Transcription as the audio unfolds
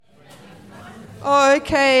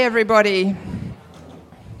Okay, everybody.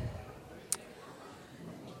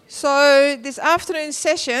 So this afternoon's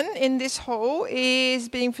session in this hall is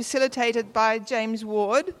being facilitated by James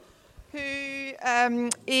Ward, who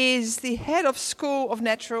is the head of School of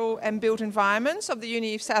Natural and Built Environments of the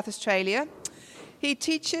Uni of South Australia. He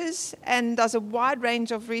teaches and does a wide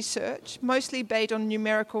range of research, mostly based on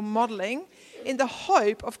numerical modelling, in the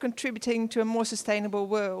hope of contributing to a more sustainable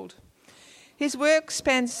world. His work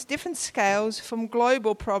spans different scales from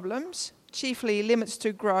global problems, chiefly limits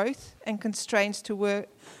to growth and constraints to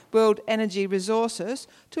world energy resources,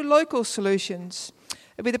 to local solutions,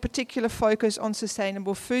 with a particular focus on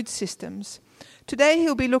sustainable food systems. Today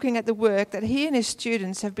he'll be looking at the work that he and his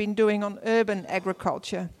students have been doing on urban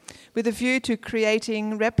agriculture, with a view to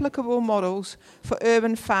creating replicable models for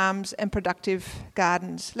urban farms and productive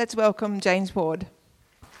gardens. Let's welcome James Ward.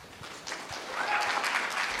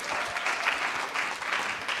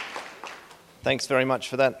 Thanks very much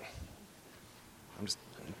for that. I'm just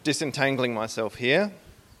disentangling myself here.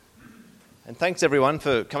 And thanks everyone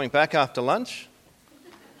for coming back after lunch.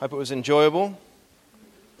 Hope it was enjoyable.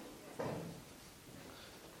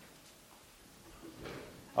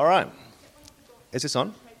 All right. Is this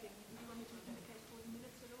on?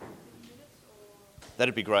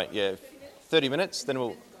 That'd be great, yeah. 30 minutes,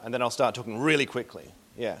 and then I'll start talking really quickly.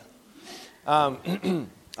 Yeah.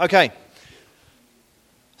 Okay.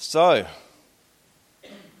 So,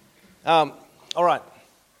 all right.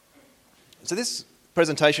 So this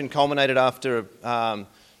presentation culminated after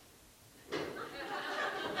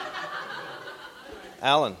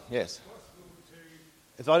Alan, yes.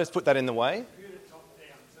 If I just put that in the way.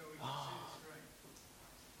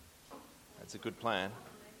 That's a good plan.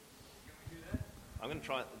 I'm going to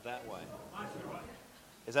try it that way.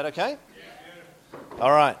 Is that okay?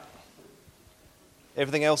 All right.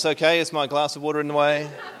 Everything else okay? Is my glass of water in the way?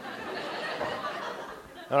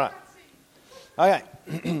 All right. Okay.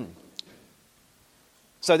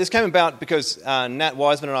 So this came about because Nat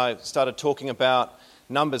Wiseman and I started talking about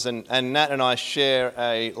numbers, and Nat and I share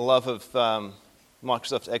a love of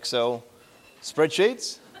Microsoft Excel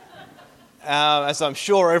spreadsheets, as I'm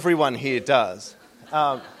sure everyone here does.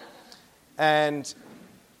 And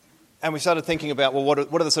we started thinking about, well, what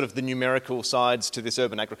are the sort of the numerical sides to this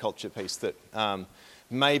urban agriculture piece that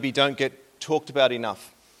maybe don't get talked about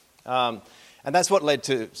enough. And that's what led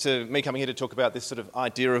to me coming here to talk about this sort of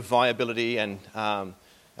idea of viability and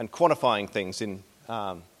quantifying things in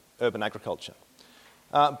urban agriculture.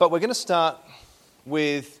 But we're going to start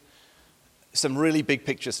with some really big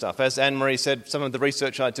picture stuff. As Anne-Marie said, some of the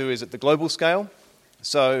research I do is at the global scale.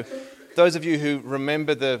 So those of you who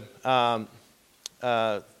remember An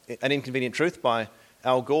Inconvenient Truth by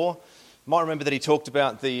Al Gore might remember that he talked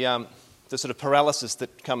about the sort of paralysis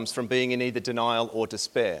that comes from being in either denial or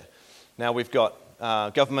despair. Now we've got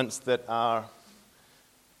governments that are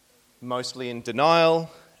mostly in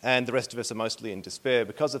denial, and the rest of us are mostly in despair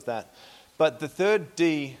because of that. But the third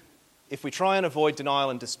D, if we try and avoid denial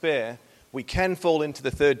and despair, we can fall into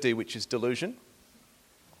the third D, which is delusion.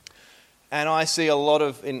 And I see a lot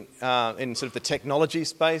of, in sort of the technology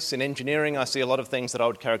space, in engineering, I see a lot of things that I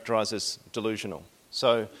would characterize as delusional.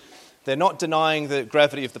 So they're not denying the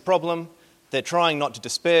gravity of the problem, they're trying not to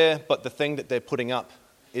despair, but the thing that they're putting up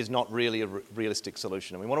is not really a realistic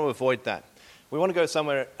solution. And we want to avoid that. We want to go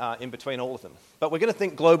somewhere in between all of them. But we're going to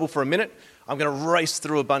think global for a minute. I'm going to race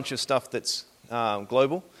through a bunch of stuff that's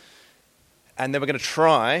global. And then we're going to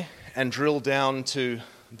try and drill down to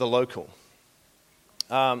the local.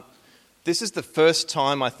 This is the first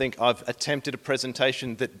time I think I've attempted a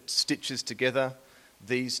presentation that stitches together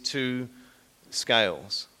these two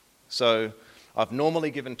scales. So I've normally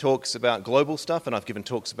given talks about global stuff and I've given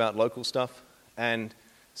talks about local stuff. And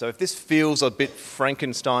so if this feels a bit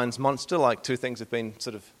Frankenstein's monster, like two things have been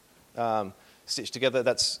sort of stitched together,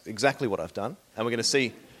 that's exactly what I've done. And we're going to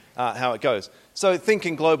see how it goes. So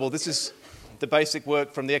thinking global, this is the basic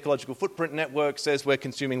work from the Ecological Footprint Network, says we're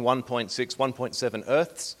consuming 1.6, 1.7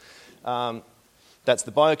 Earths. That's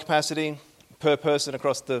the biocapacity per person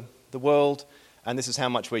across the world, and this is how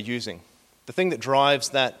much we're using. The thing that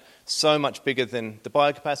drives that so much bigger than the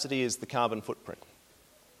biocapacity is the carbon footprint.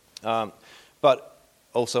 But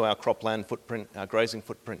also our cropland footprint, our grazing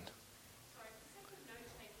footprint. Sorry, for the sake of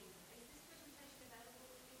note-taking, is this presentation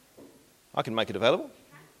available? I can make it available?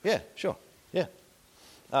 Yeah, sure, yeah.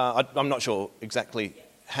 I'm not sure exactly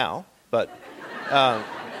how, but...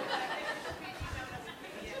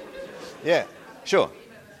 yeah, sure,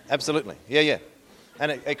 absolutely, yeah.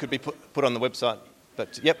 And it could be put on the website,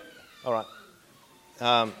 but yep, all right.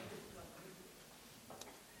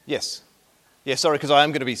 Yes. Yeah, sorry, because I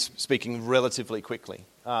am going to be speaking relatively quickly.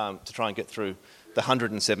 to try and get through the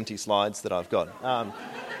 170 slides that I've got.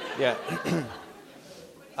 Yeah.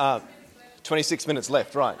 26 minutes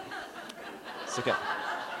left, right. It's okay.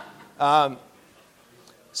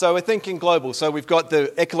 So we're thinking global. So we've got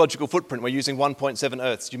the ecological footprint. We're using 1.7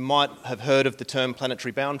 Earths. You might have heard of the term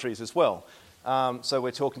planetary boundaries as well. So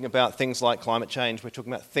we're talking about things like climate change. We're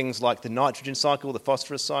talking about things like the nitrogen cycle, the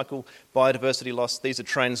phosphorus cycle, biodiversity loss. These are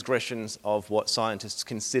transgressions of what scientists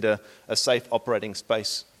consider a safe operating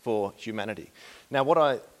space for humanity. Now, what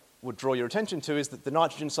I would draw your attention to is that the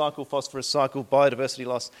nitrogen cycle, phosphorus cycle, biodiversity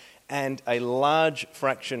loss, and a large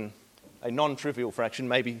fraction, a non-trivial fraction,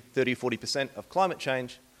 maybe 30 or 40% of climate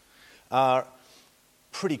change, are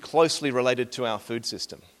pretty closely related to our food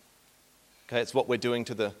system. Okay, it's what we're doing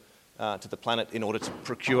to the planet in order to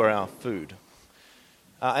procure our food.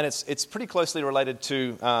 And it's pretty closely related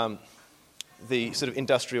to the sort of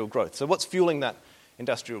industrial growth. So what's fueling that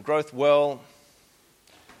industrial growth? Well,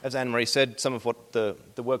 as Anne-Marie said, some of what the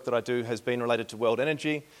work that I do has been related to world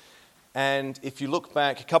energy. And if you look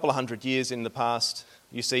back a couple of hundred years in the past,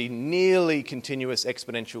 you see nearly continuous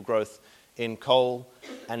exponential growth in coal,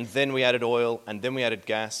 and then we added oil, and then we added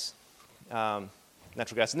gas,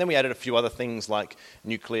 natural gas, and then we added a few other things like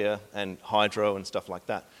nuclear and hydro and stuff like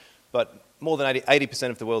that. But more than 80%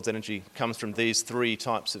 of the world's energy comes from these three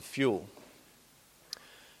types of fuel.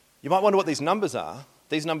 You might wonder what these numbers are.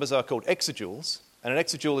 These numbers are called exajoules, and an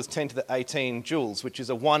exajoule is 10 to the 18 joules, which is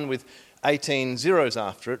a 1 with 18 zeros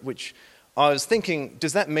after it, which I was thinking,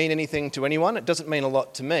 does that mean anything to anyone? It doesn't mean a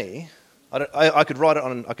lot to me. I could write it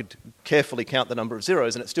on, I could carefully count the number of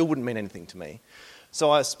zeros, and it still wouldn't mean anything to me. So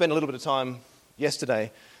I spent a little bit of time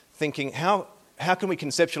yesterday thinking, how can we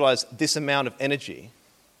conceptualize this amount of energy?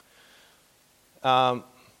 And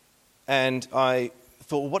I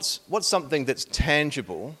thought, what's something that's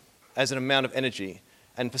tangible as an amount of energy?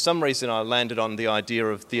 And for some reason, I landed on the idea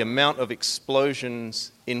of the amount of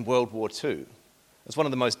explosions in World War II. It's one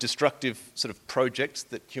of the most destructive sort of projects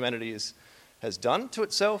that humanity has done to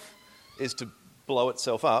itself, is to blow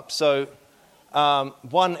itself up. So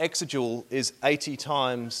 1 exajoule is 80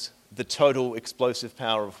 times the total explosive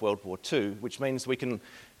power of World War II, which means we can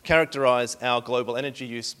characterize our global energy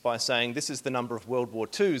use by saying this is the number of World War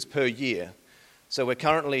IIs per year. So we're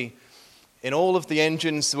currently, in all of the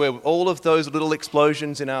engines, all of those little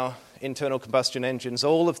explosions in our internal combustion engines,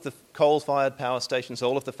 all of the coal-fired power stations,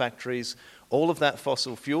 all of the factories, all of that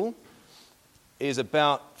fossil fuel is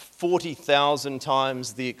about 40,000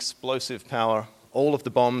 times the explosive power, all of the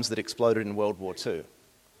bombs that exploded in World War II.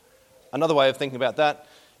 Another way of thinking about that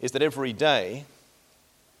is that every day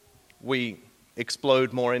we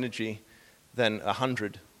explode more energy than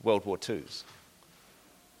 100 World War IIs.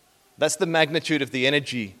 That's the magnitude of the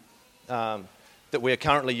energy that we are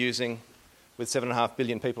currently using with 7.5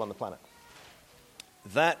 billion people on the planet.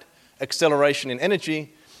 That acceleration in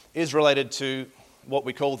energy is related to what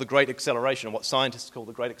we call the Great Acceleration, or what scientists call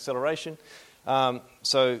the Great Acceleration.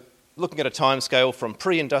 So looking at a time scale from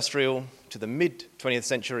pre-industrial to the mid-20th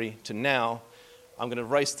century to now, I'm going to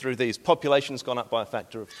race through these. Population's gone up by a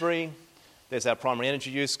factor of 3. There's our primary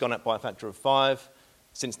energy use, gone up by a factor of 5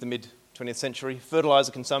 since the mid-20th century.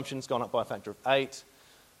 Fertilizer consumption's gone up by a factor of 8.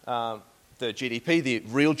 The GDP, the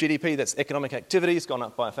real GDP, that's economic activity, has gone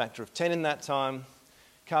up by a factor of 10 in that time.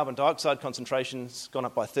 Carbon dioxide concentration's gone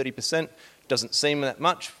up by 30%. Doesn't seem that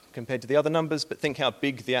much compared to the other numbers, but think how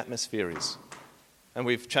big the atmosphere is. And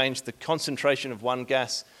we've changed the concentration of one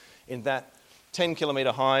gas in that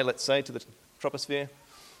 10-kilometre high, let's say, to the troposphere.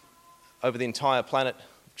 Over the entire planet,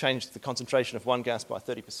 changed the concentration of one gas by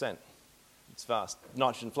 30%. It's vast.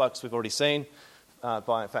 Nitrogen flux, we've already seen,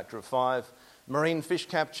 by a factor of 5. Marine fish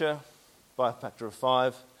capture, by a factor of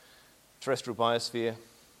 5. Terrestrial biosphere,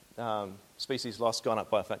 species loss, gone up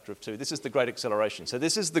by a factor of 2. This is the Great Acceleration. So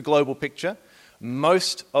this is the global picture.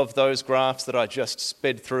 Most of those graphs that I just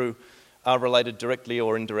sped through are related directly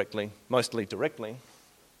or indirectly, mostly directly,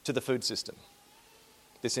 to the food system,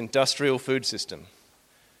 this industrial food system.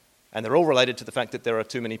 And they're all related to the fact that there are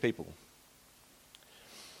too many people.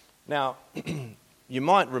 Now, you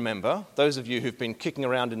might remember, those of you who've been kicking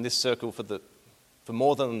around in this circle for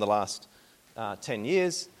more than the last 10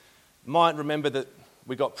 years, might remember that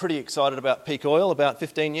we got pretty excited about peak oil about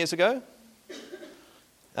 15 years ago.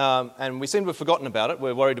 And we seem to have forgotten about it.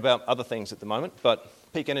 We're worried about other things at the moment, but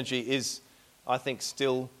peak energy is, I think,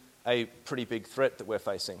 still a pretty big threat that we're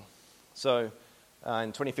facing. So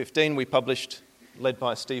in 2015, we published, led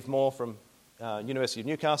by Steve Moore from University of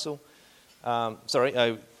Newcastle,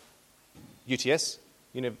 UTS,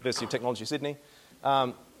 University of Technology Sydney.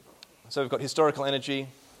 So we've got historical energy,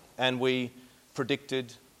 and we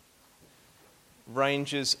predicted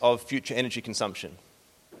ranges of future energy consumption.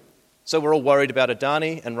 So we're all worried about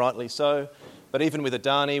Adani, and rightly so. But even with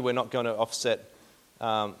Adani, we're not going to offset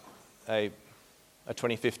a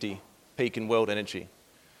 2050 peak in world energy.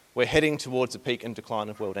 We're heading towards a peak and decline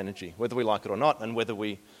of world energy, whether we like it or not, and whether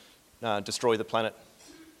we destroy the planet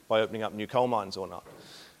by opening up new coal mines or not.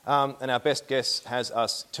 And our best guess has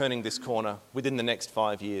us turning this corner within the next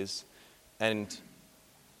 5 years. And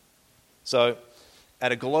so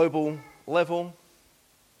at a global level,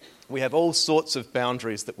 we have all sorts of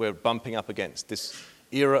boundaries that we're bumping up against. This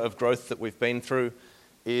era of growth that we've been through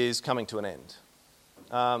is coming to an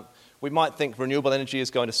end. We might think renewable energy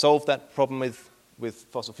is going to solve that problem with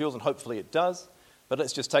fossil fuels, and hopefully it does. But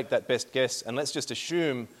let's just take that best guess, and let's just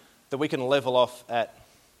assume that we can level off at,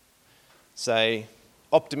 say,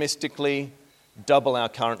 optimistically double our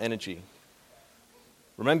current energy.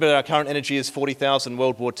 Remember, our current energy is 40,000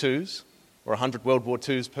 World War IIs, or 100 World War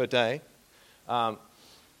IIs per day.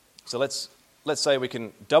 So let's say we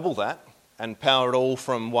can double that and power it all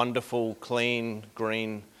from wonderful, clean,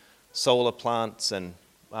 green solar plants and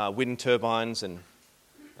wind turbines and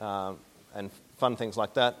fun things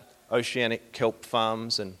like that, oceanic kelp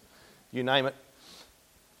farms and you name it.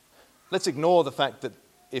 Let's ignore the fact that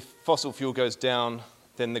if fossil fuel goes down,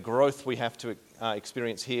 then the growth we have to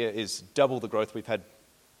experience here is double the growth we've had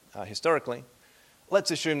historically.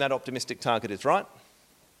 Let's assume that optimistic target is right.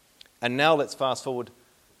 And now let's fast forward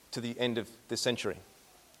to the end of this century.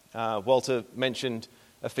 Walter mentioned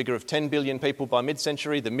a figure of 10 billion people by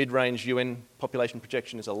mid-century. The mid-range UN population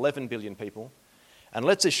projection is 11 billion people. And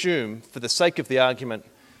let's assume, for the sake of the argument,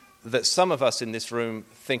 that some of us in this room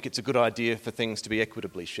think it's a good idea for things to be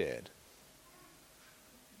equitably shared.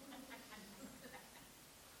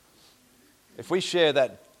 If we share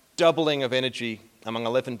that doubling of energy among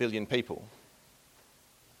 11 billion people,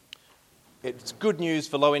 it's good news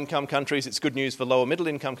for low-income countries, it's good news for lower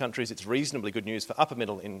middle-income countries, it's reasonably good news for upper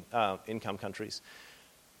middle-income countries.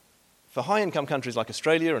 For high-income countries like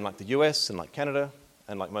Australia and like the US and like Canada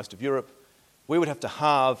and like most of Europe, we would have to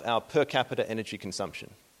halve our per capita energy consumption.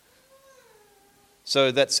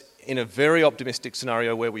 So that's in a very optimistic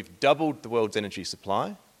scenario where we've doubled the world's energy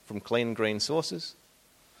supply from clean green sources.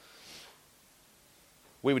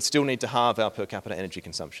 We would still need to halve our per capita energy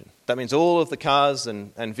consumption. That means all of the cars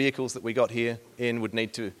and vehicles that we got here in would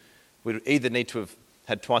either need to have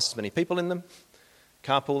had twice as many people in them,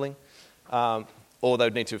 carpooling, or they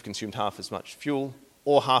would need to have consumed half as much fuel,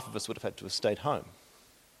 or half of us would have had to have stayed home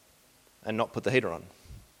and not put the heater on.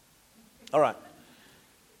 All right.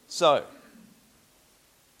 So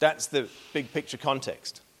that's the big picture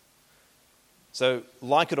context. So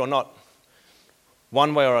like it or not,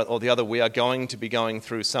 one way or the other, we are going to be going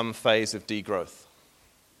through some phase of degrowth,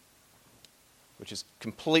 which is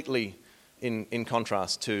completely in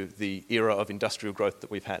contrast to the era of industrial growth that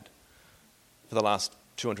we've had for the last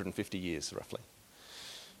 250 years, roughly.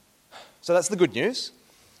 So that's the good news.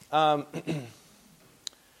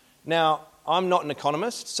 Now, I'm not an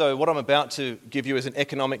economist, so what I'm about to give you is an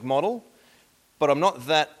economic model, but I'm not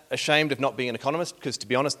that ashamed of not being an economist, because to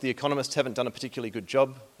be honest, the economists haven't done a particularly good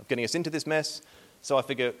job of getting us into this mess. So I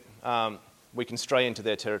figure we can stray into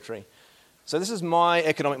their territory. So this is my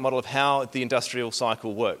economic model of how the industrial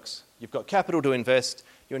cycle works. You've got capital to invest.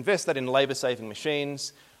 You invest that in labour-saving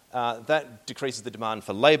machines. That decreases the demand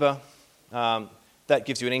for labour. That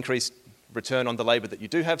gives you an increased return on the labour that you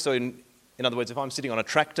do have. So in other words, if I'm sitting on a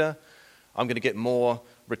tractor, I'm going to get more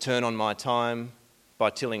return on my time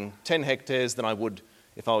by tilling 10 hectares than I would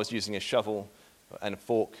if I was using a shovel and a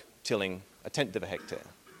fork tilling a tenth of a hectare.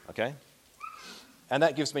 Okay? And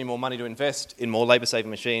that gives me more money to invest in more labour-saving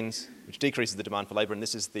machines, which decreases the demand for labour. And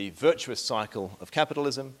this is the virtuous cycle of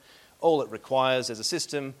capitalism. All it requires as a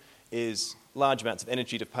system is large amounts of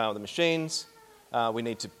energy to power the machines. We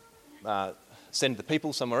need to send the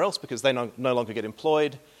people somewhere else because they no longer get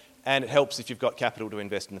employed. And it helps if you've got capital to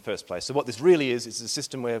invest in the first place. So what this really is a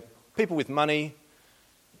system where people with money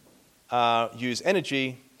use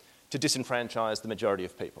energy to disenfranchise the majority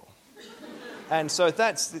of people. And so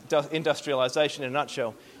that's industrialisation in a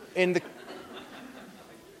nutshell. In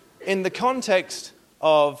the context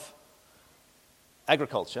of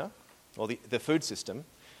agriculture, or the food system,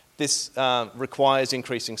 this requires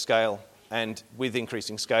increasing scale, and with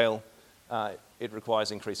increasing scale, it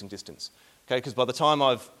requires increasing distance. Okay, because by the time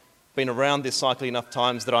I've been around this cycle enough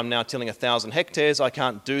times that I'm now tilling 1,000 hectares, I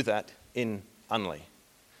can't do that in Unley,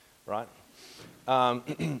 right?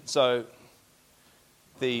 So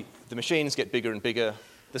the machines get bigger and bigger,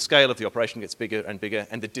 the scale of the operation gets bigger and bigger,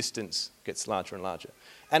 and the distance gets larger and larger.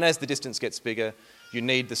 And as the distance gets bigger, you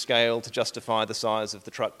need the scale to justify the size of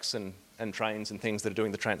the trucks and trains and things that are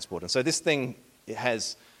doing the transport. And so this thing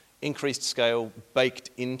has increased scale baked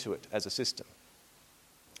into it as a system,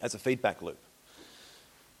 as a feedback loop.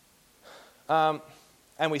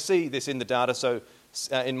 And we see this in the data. So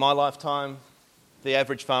in my lifetime, the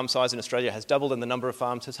average farm size in Australia has doubled and the number of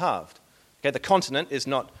farms has halved. Okay, the continent is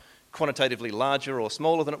not quantitatively larger or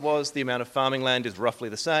smaller than it was. The amount of farming land is roughly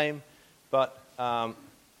the same, but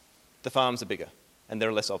the farms are bigger and there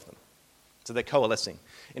are less of them. So they're coalescing.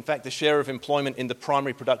 In fact, the share of employment in the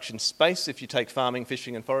primary production space, if you take farming,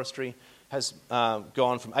 fishing and forestry, has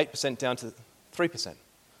gone from 8% down to 3%.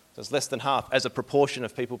 So it's less than half as a proportion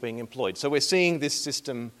of people being employed. So we're seeing this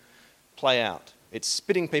system play out. It's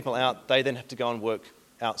spitting people out. They then have to go and work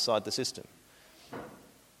outside the system.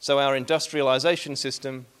 So our industrialisation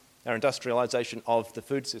system, our industrialisation of the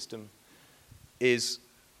food system, is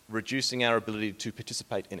reducing our ability to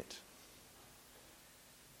participate in it.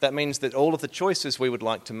 That means that all of the choices we would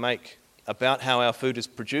like to make about how our food is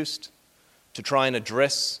produced to try and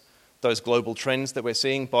address those global trends that we're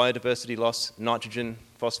seeing, biodiversity loss, nitrogen,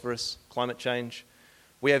 phosphorus, climate change,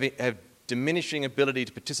 we have diminishing ability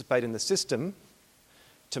to participate in the system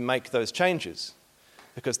to make those changes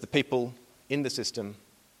because the people in the system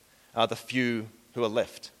are the few who are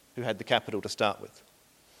left, who had the capital to start with.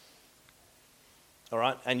 All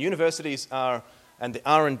right, and universities are, and the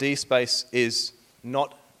R&D space is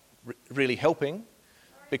not really helping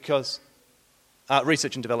because,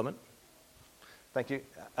 research and development, thank you,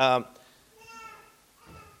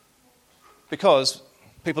 because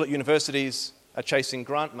people at universities are chasing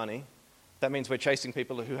grant money. That means we're chasing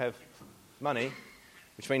people who have money,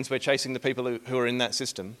 which means we're chasing the people who are in that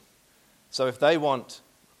system. So if they want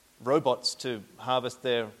robots to harvest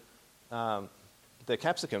their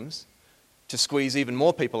capsicums to squeeze even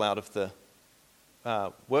more people out of the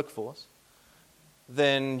workforce,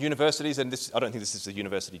 then universities, and this, I don't think this is a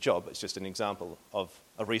university job, it's just an example of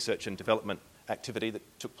a research and development activity that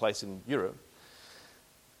took place in Europe.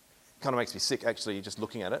 Kind of makes me sick, actually, just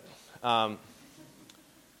looking at it.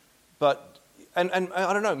 But I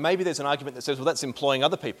don't know, maybe there's an argument that says, well, that's employing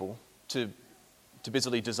other people to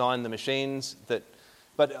busily design the machines that,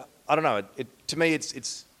 but I don't know, to me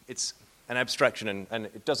it's an abstraction and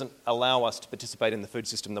it doesn't allow us to participate in the food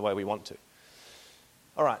system the way we want to.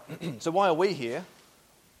 All right, so why are we here?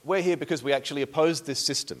 We're here because we actually oppose this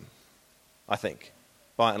system, I think,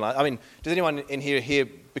 by and large. I mean, does anyone in here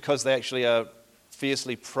because they actually are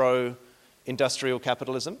fiercely pro-industrial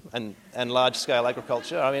capitalism and large-scale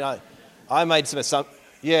agriculture? I mean, I made some assumptions.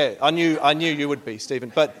 Yeah, I knew you would be,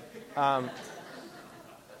 Stephen. But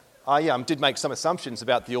I did make some assumptions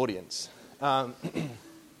about the audience.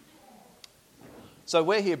 So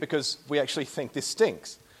we're here because we actually think this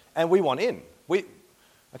stinks, and we want in. We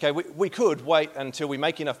could wait until we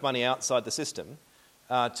make enough money outside the system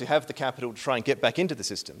to have the capital to try and get back into the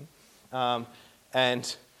system.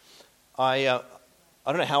 And I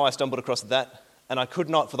don't know how I stumbled across that, and I could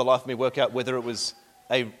not for the life of me work out whether it was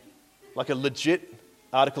a legit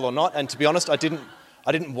article or not. And to be honest, I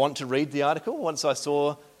didn't want to read the article once I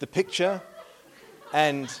saw the picture.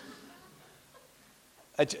 And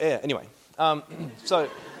anyway, so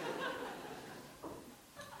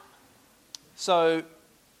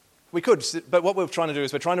we could, but what we're trying to do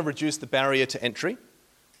is we're trying to reduce the barrier to entry,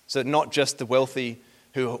 so that not just the wealthy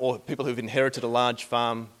or people who've inherited a large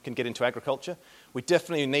farm can get into agriculture. We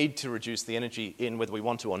definitely need to reduce the energy in whether we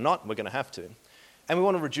want to or not. We're going to have to. And we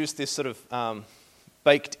want to reduce this sort of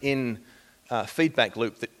baked-in feedback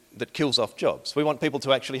loop that kills off jobs. We want people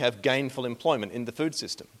to actually have gainful employment in the food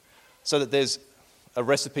system so that there's a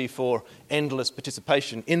recipe for endless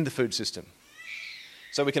participation in the food system.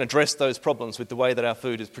 So we can address those problems with the way that our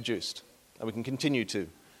food is produced. And we can continue to.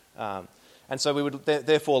 And so we would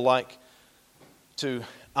therefore like to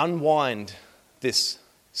unwind this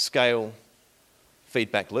scale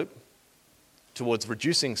feedback loop towards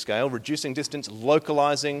reducing scale, reducing distance,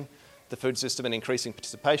 localising the food system and increasing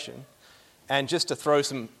participation. And just to throw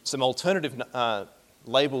some alternative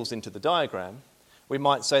labels into the diagram, we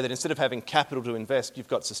might say that instead of having capital to invest, you've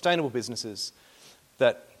got sustainable businesses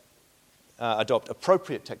that adopt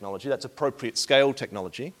appropriate technology, that's appropriate scale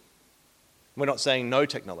technology. We're not saying no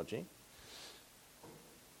technology.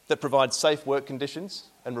 That provides safe work conditions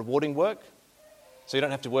and rewarding work. So you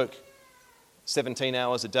don't have to work 17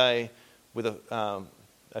 hours a day with a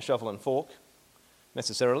shovel and fork,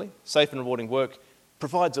 necessarily. Safe and rewarding work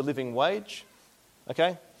provides a living wage,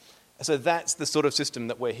 okay? So that's the sort of system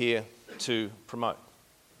that we're here to promote.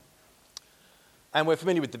 And we're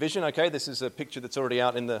familiar with the vision, okay? This is a picture that's already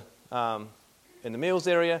out in the meals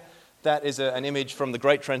area. That is an image from the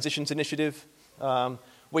Great Transitions Initiative.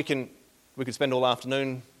 We could spend all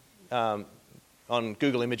afternoon on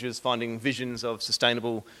Google Images finding visions of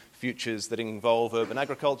sustainable futures that involve urban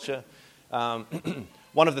agriculture.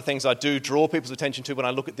 One of the things I do draw people's attention to when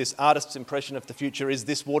I look at this artist's impression of the future is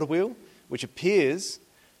this water wheel, which appears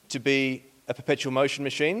to be a perpetual motion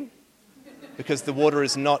machine because the water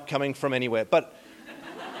is not coming from anywhere. But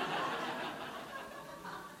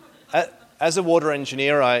as a water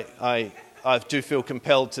engineer, I do feel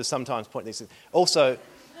compelled to sometimes point these things. Also,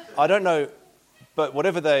 I don't know, but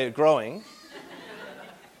whatever they're growing,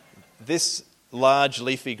 this large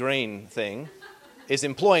leafy green thing is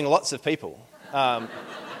employing lots of people. All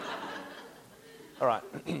right,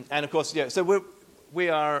 and of course, yeah, so we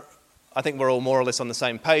are, I think we're all more or less on the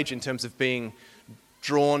same page in terms of being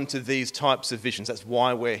drawn to these types of visions. That's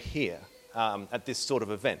why we're here at this sort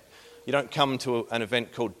of event. You don't come to an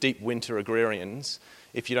event called Deep Winter Agrarians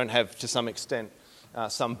if you don't have, to some extent,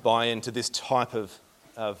 some buy-in to this type of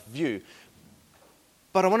view.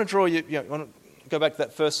 But I want to draw you, I want to go back to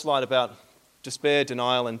that first slide about despair,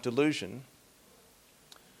 denial, and delusion,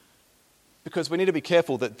 because we need to be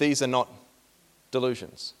careful that these are not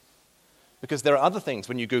delusions. Because there are other things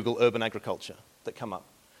when you Google urban agriculture that come up.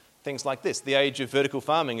 Things like this: the age of vertical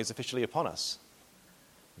farming is officially upon us.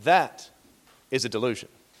 That is a delusion.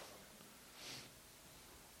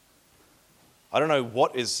 I don't know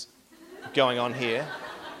what is going on here.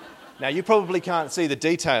 Now, you probably can't see the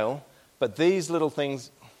detail, but these little things...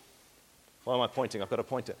 Why am I pointing? I've got a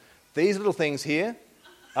pointer. These little things here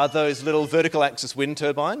are those little vertical axis wind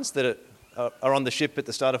turbines that are on the ship at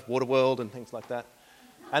the start of Waterworld and things like that.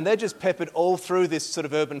 And they're just peppered all through this sort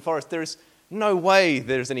of urban forest. There is no way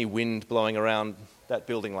there's any wind blowing around that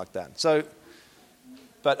building like that. So,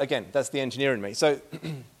 but again, that's the engineer in me. So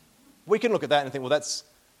we can look at that and think, well,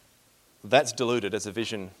 that's deluded as a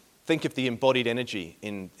vision. Think of the embodied energy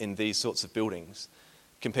in these sorts of buildings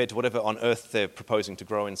compared to whatever on earth they're proposing to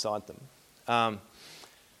grow inside them.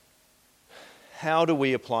 How do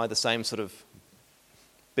we apply the same sort of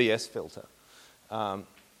BS filter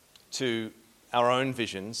to our own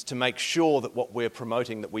visions to make sure that what we're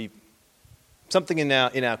promoting, that something in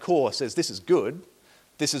our core says this is good,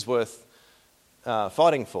 this is worth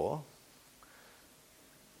fighting for?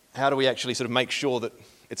 How do we actually sort of make sure that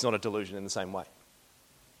it's not a delusion in the same way?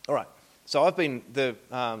 All right. So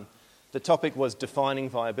the topic was defining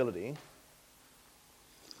viability,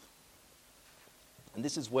 and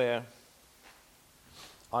this is where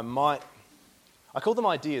I call them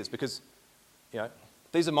ideas because,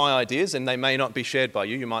 these are my ideas and they may not be shared by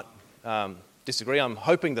you. You might disagree. I'm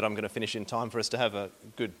hoping that I'm going to finish in time for us to have a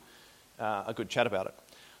good chat about it.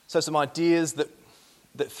 So some ideas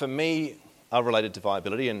that for me are related to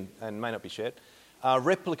viability and may not be shared are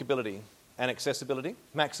replicability and accessibility,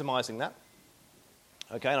 maximising that.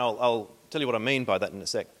 Okay, and I'll tell you what I mean by that in a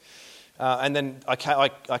sec. And then I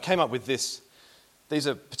came up with this. These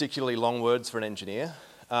are particularly long words for an engineer,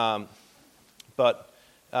 but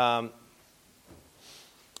I'll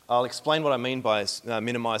explain what I mean by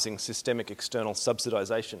minimising systemic external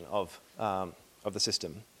subsidisation of the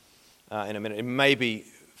system in a minute. It may be,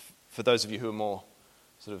 for those of you who are more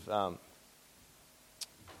sort of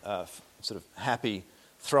happy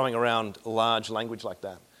throwing around large language like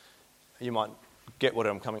that, you might get where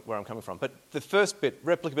I'm coming from. But the first bit,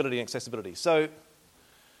 replicability and accessibility. So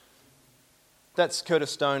that's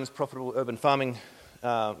Curtis Stone's Profitable Urban Farming.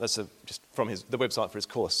 That's just from the website for his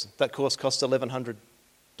course. That course costs $1,100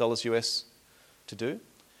 US to do.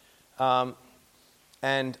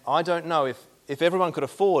 And I don't know if everyone could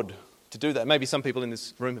afford to do that. Maybe some people in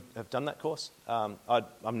this room have done that course.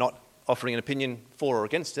 I'm not offering an opinion for or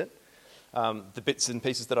against it. The bits and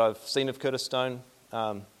pieces that I've seen of Curtis Stone,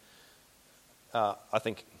 I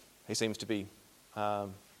think he seems to be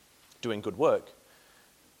doing good work.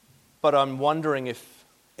 But I'm wondering if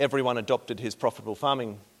everyone adopted his profitable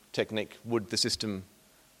farming technique, would the system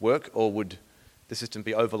work, or would the system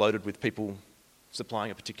be overloaded with people supplying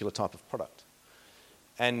a particular type of product?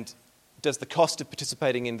 And does the cost of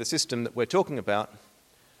participating in the system that we're talking about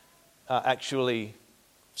actually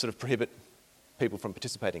sort of prohibit people from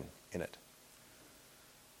participating in it?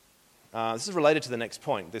 This is related to the next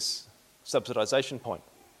point, this subsidisation point.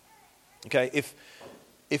 Okay, if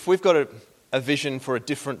we've got a vision for a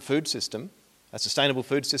different food system, a sustainable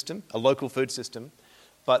food system, a local food system,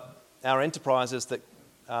 but our enterprises that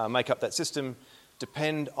make up that system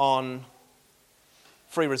depend on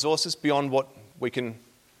free resources beyond what we can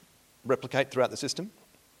replicate throughout the system.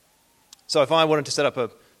 So if I wanted to set up a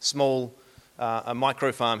small a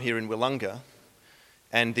micro farm here in Willunga,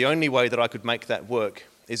 and the only way that I could make that work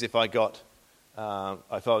is if I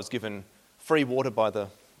was given free water by the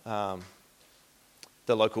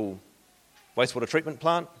local wastewater treatment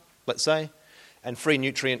plant, let's say, and free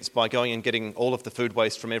nutrients by going and getting all of the food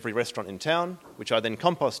waste from every restaurant in town, which I then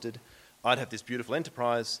composted, I'd have this beautiful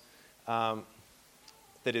enterprise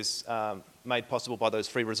that is made possible by those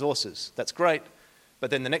free resources. That's great, but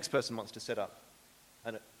then the next person wants to set up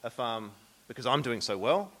a farm because I'm doing so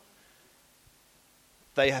well.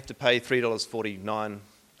 They have to pay $3.49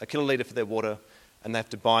 a kilolitre for their water, and they have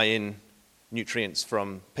to buy in nutrients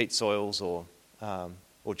from Peat Soils or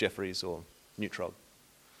Jeffries or Nutrog.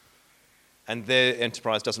 And their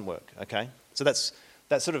enterprise doesn't work, okay? So that's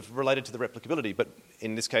sort of related to the replicability, but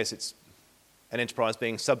in this case it's an enterprise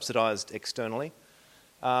being subsidised externally.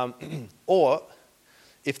 Or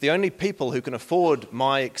if the only people who can afford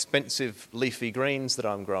my expensive leafy greens that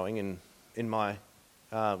I'm growing in my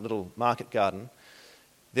little market garden,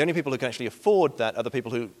 the only people who can actually afford that are the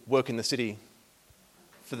people who work in the city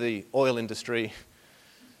for the oil industry,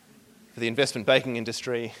 for the investment banking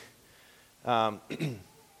industry, or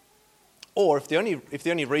if the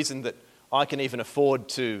only reason that I can even afford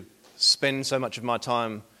to spend so much of my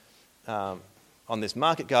time on this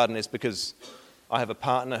market garden is because I have a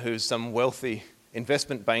partner who's some wealthy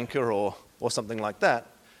investment banker or something like that,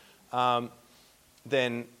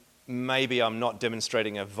 then maybe I'm not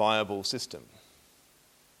demonstrating a viable system.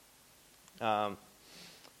 And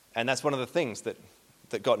that's one of the things that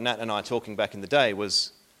got Nat and I talking back in the day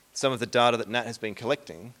was some of the data that Nat has been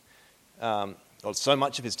collecting, or so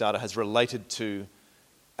much of his data has related to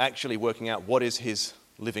actually working out what is his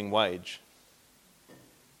living wage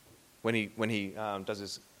when he does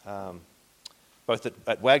his both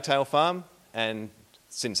at Wagtail Farm and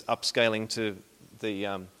since upscaling to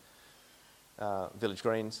the Village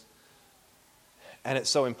Greens. And it's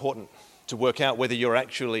so important to work out whether you're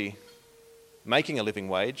actually making a living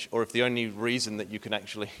wage or if the only reason that you can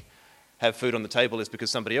actually have food on the table is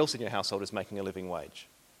because somebody else in your household is making a living wage.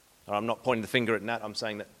 And I'm not pointing the finger at Nat, I'm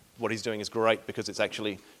saying that what he's doing is great because it's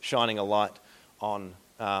actually shining a light on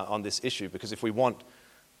this issue. Because if we want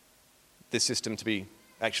this system to be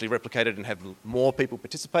actually replicated and have more people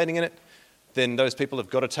participating in it, then those people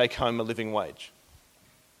have got to take home a living wage,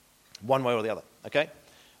 one way or the other, okay?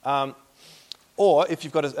 Or if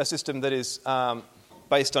you've got a system that is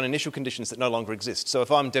based on initial conditions that no longer exist. So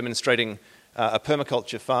if I'm demonstrating a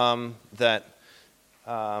permaculture farm that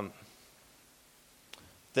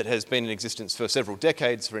has been in existence for several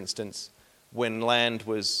decades, for instance, when land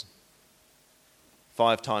was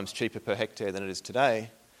 5 times cheaper per hectare than it is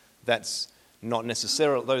today, that's not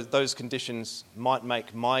necessarily, those conditions might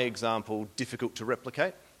make my example difficult to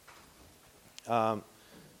replicate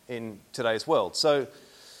in today's world. So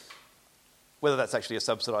whether that's actually a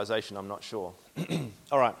subsidisation, I'm not sure.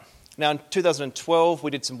 All right. Now, in 2012,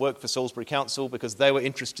 we did some work for Salisbury Council because they were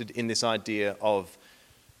interested in this idea of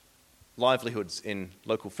livelihoods in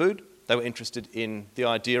local food. They were interested in the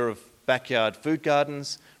idea of backyard food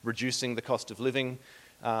gardens, reducing the cost of living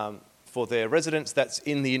for their residents. That's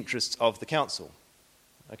in the interests of the council.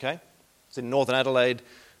 Okay? It's in Northern Adelaide,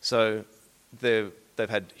 so they've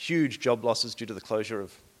had huge job losses due to the closure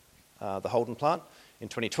of the Holden plant. In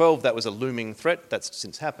 2012, that was a looming threat. That's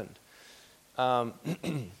since happened.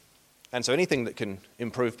 And so anything that can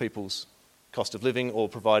improve people's cost of living or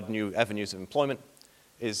provide new avenues of employment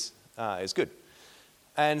is good.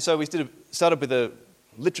 And so we started with a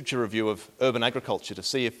literature review of urban agriculture to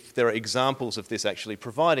see if there are examples of this actually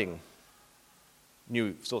providing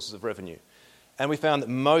new sources of revenue. And we found that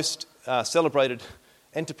most celebrated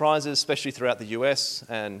enterprises, especially throughout the US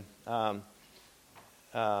and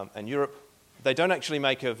Europe, they don't actually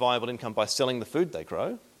make a viable income by selling the food they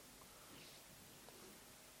grow.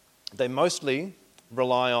 They mostly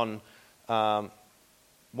rely on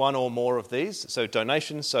one or more of these, so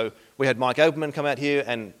donations. So we had Mike Abelman come out here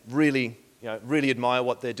and really admire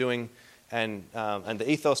what they're doing and the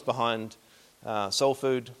ethos behind Soul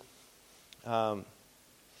Food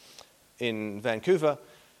in Vancouver.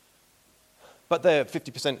 But they're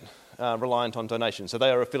 50% reliant on donations, so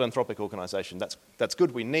they are a philanthropic organisation. That's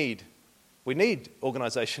good. We need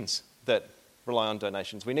organisations that rely on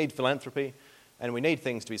donations. We need philanthropy, and we need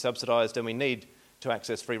things to be subsidised, and we need to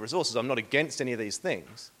access free resources. I'm not against any of these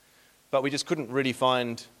things, but we just couldn't really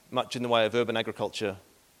find much in the way of urban agriculture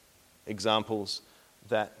examples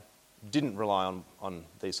that didn't rely on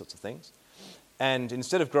these sorts of things. And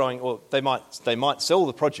instead of growing, or they might sell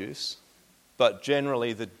the produce, but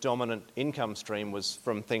generally the dominant income stream was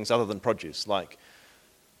from things other than produce, like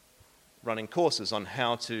running courses on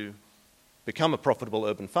how to become a profitable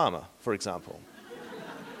urban farmer, for example.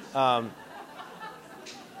 And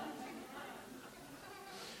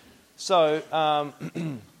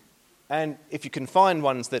if you can find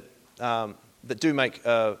ones that do make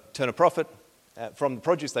turn a profit from the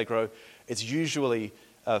produce they grow, it's usually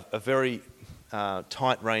a very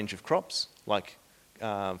tight range of crops, like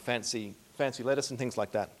fancy lettuce and things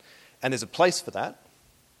like that. And there's a place for that.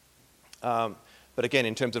 But again,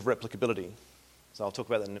 in terms of replicability, so I'll talk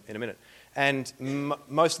about that in a minute. And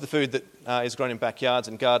most of the food that is grown in backyards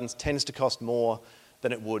and gardens tends to cost more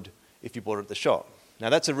than it would if you bought it at the shop. Now,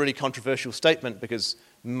 that's a really controversial statement because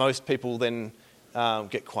most people then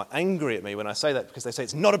get quite angry at me when I say that, because they say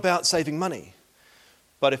it's not about saving money.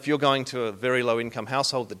 But if you're going to a very low-income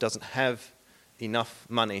household that doesn't have enough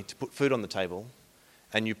money to put food on the table,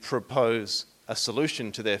 and you propose a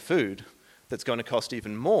solution to their food that's going to cost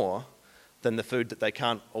even more than the food that they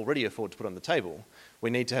can't already afford to put on the table,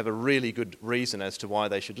 we need to have a really good reason as to why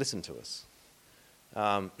they should listen to us.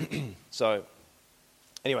 So,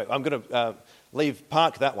 anyway, I'm going to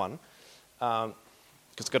park that one,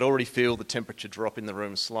 because I could already feel the temperature drop in the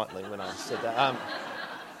room slightly when I said that.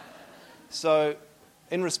 So,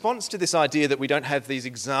 in response to this idea that we don't have these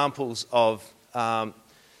examples of sort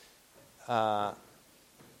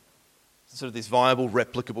of these viable,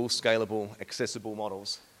 replicable, scalable, accessible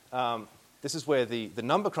models, this is where the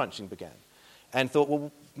number crunching began. And thought,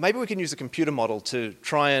 well, maybe we can use a computer model to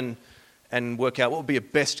try and work out what would be a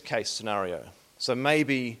best case scenario. So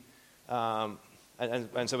maybe, and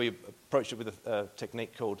so we approached it with a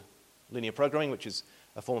technique called linear programming, which is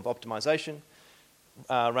a form of optimization.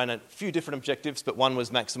 Ran a few different objectives, but one was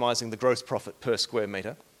maximizing the gross profit per square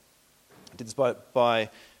meter. I did this by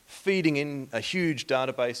feeding in a huge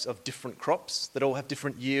database of different crops that all have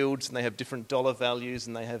different yields, and they have different dollar values,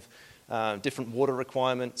 and they have different water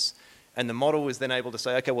requirements. And the model is then able to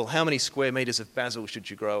say, okay, well, how many square meters of basil should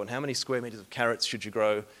you grow? And how many square meters of carrots should you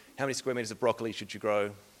grow? How many square meters of broccoli should you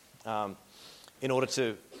grow? In order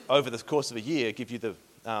to, over the course of a year, give you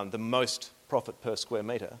the most profit per square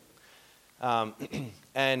meter.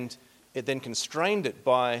 And it then constrained it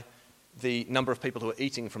by the number of people who are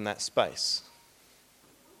eating from that space.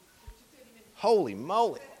 Holy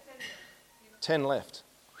moly. 10 left.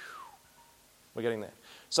 We're getting there.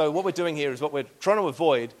 So what we're doing here is what we're trying to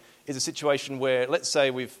avoid is a situation where, let's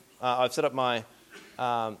say I've set up my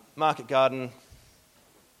market garden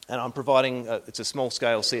and I'm providing, it's a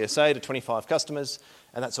small-scale CSA to 25 customers,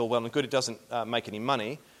 and that's all well and good. It doesn't make any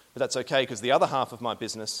money, but that's okay because the other half of my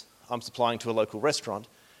business I'm supplying to a local restaurant,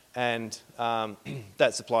 and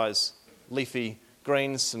that supplies leafy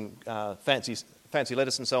greens and fancy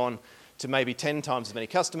lettuce and so on to maybe 10 times as many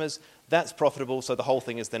customers. That's profitable, so the whole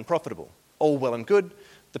thing is then profitable. All well and good.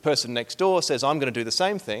 The person next door says, I'm going to do the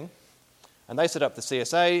same thing, and they set up the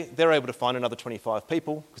CSA. They're able to find another 25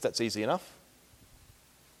 people, because that's easy enough,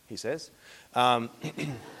 he says. The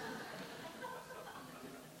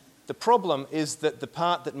problem is that the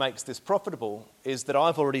part that makes this profitable is that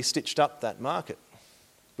I've already stitched up that market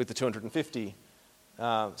with the 250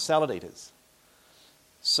 salad eaters.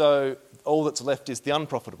 So all that's left is the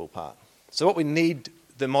unprofitable part. So what we need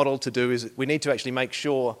the model to do is we need to actually make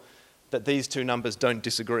sure that these two numbers don't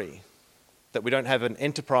disagree, that we don't have an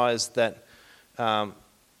enterprise that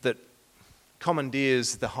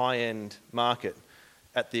commandeers the high-end market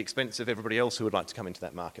at the expense of everybody else who would like to come into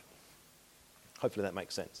that market. Hopefully that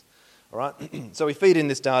makes sense. All right. So we feed in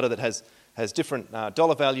this data that has different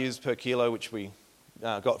dollar values per kilo, which we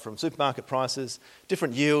got from supermarket prices,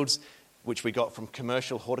 different yields, which we got from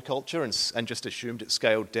commercial horticulture and just assumed it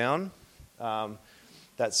scaled down.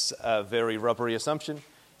 That's a very rubbery assumption.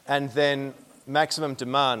 And then maximum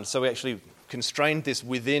demand. So we actually constrained this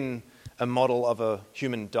within a model of a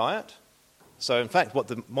human diet. So in fact, what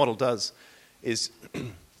the model does is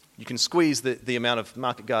you can squeeze the amount of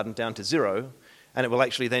market garden down to zero, and it will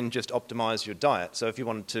actually then just optimize your diet. So if you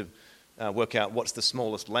wanted to work out what's the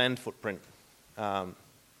smallest land footprint to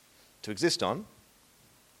exist on,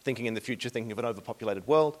 thinking in the future, thinking of an overpopulated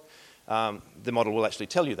world, the model will actually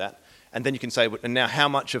tell you that. And then you can say, and now how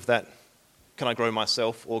much of that can I grow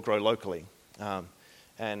myself or grow locally?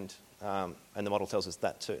 And the model tells us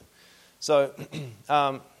that too. So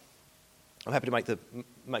I'm happy to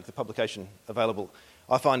make the publication available.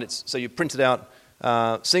 I find so you print it out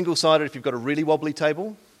single-sided if you've got a really wobbly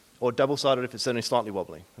table, or double-sided if it's only slightly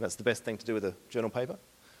wobbly. And that's the best thing to do with a journal paper.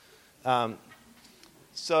 All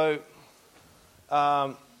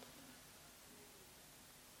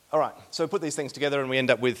right, so put these things together and we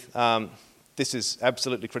end up with, this is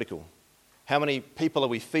absolutely critical. How many people are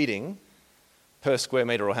we feeding per square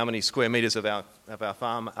metre, or how many square metres of our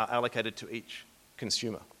farm are allocated to each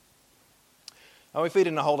consumer? And we feed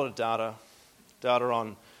in a whole lot of data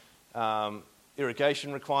on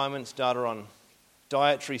irrigation requirements, data on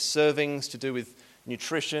dietary servings to do with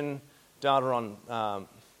nutrition, data on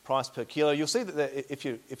price per kilo. You'll see that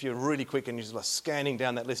if you're really quick and you're just like scanning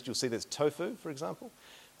down that list, you'll see there's tofu, for example.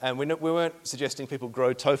 And we weren't suggesting people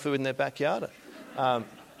grow tofu in their backyard.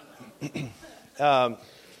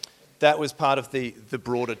 That was part of the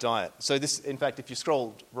broader diet. So this, in fact, if you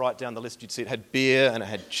scrolled right down the list, you'd see it had beer and it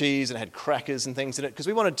had cheese and it had crackers and things in it, because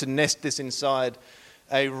we wanted to nest this inside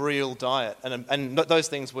a real diet. And those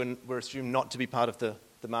things were assumed not to be part of the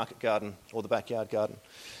market garden or the backyard garden.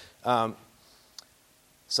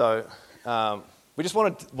 We just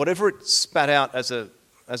wanted whatever it spat out as a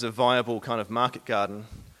viable kind of market garden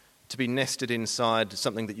to be nested inside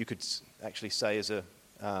something that you could actually say is a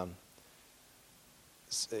kind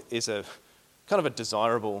of a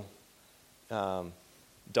desirable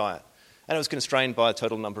diet. And it was constrained by a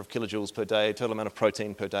total number of kilojoules per day, total amount of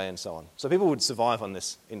protein per day, and so on. So people would survive on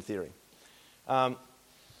this in theory. Okay,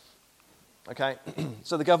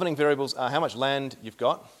 so the governing variables are how much land you've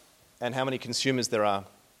got and how many consumers there are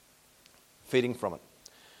feeding from it.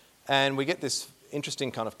 And we get this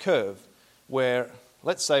interesting kind of curve where,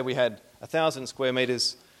 let's say we had 1,000 square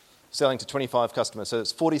metres selling to 25 customers, so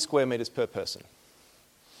it's 40 square metres per person.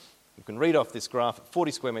 You can read off this graph at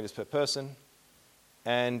 40 square metres per person,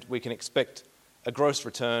 and we can expect a gross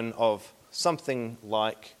return of something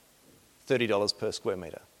like $30 per square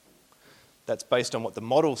metre. That's based on what the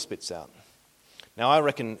model spits out. Now I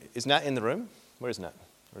reckon, is Nat in the room? Where is Nat?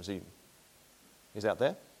 Or is he? He's out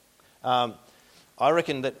there? I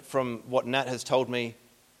reckon that from what Nat has told me,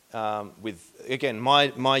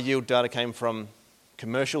 my yield data came from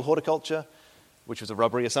commercial horticulture, which was a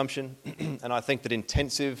rubbery assumption, and I think that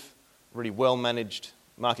intensive, really well-managed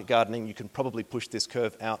market gardening, you can probably push this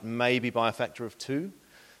curve out maybe by a factor of 2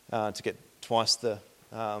 to get twice the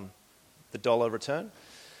dollar return.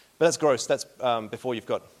 But that's gross. That's before you've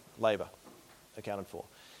got labour accounted for.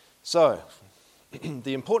 So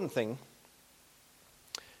the important thing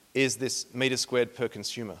is this metres squared per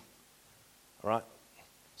consumer. All right?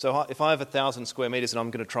 So if I have 1,000 square metres and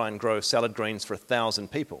I'm going to try and grow salad greens for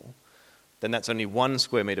 1,000 people, then that's only 1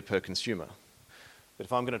 square metre per consumer. But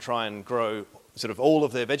if I'm going to try and grow sort of all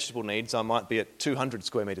of their vegetable needs, I might be at 200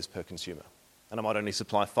 square metres per consumer. And I might only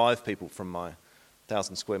supply 5 people from my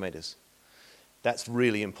 1,000 square metres. That's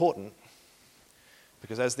really important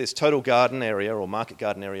because as this total garden area or market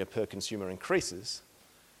garden area per consumer increases,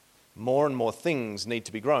 more and more things need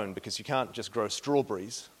to be grown because you can't just grow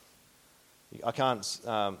strawberries. I can't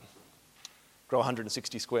grow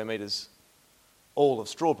 160 square metres all of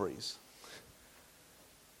strawberries.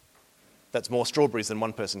 That's more strawberries than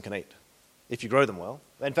one person can eat, if you grow them well.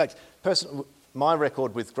 In fact, my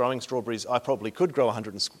record with growing strawberries, I probably could grow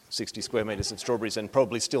 160 square metres of strawberries and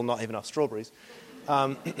probably still not have enough strawberries.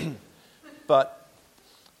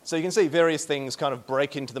 So you can see various things kind of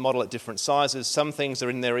break into the model at different sizes. Some things are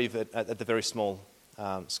in there even at the very small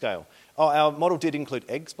scale. Oh, our model did include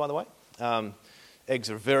eggs, by the way. Eggs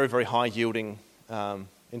are very, very high yielding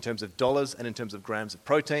in terms of dollars and in terms of grams of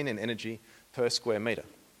protein and energy per square metre.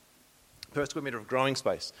 Per square metre of growing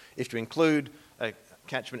space. If you include a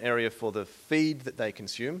catchment area for the feed that they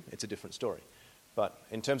consume, it's a different story. But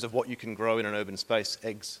in terms of what you can grow in an urban space,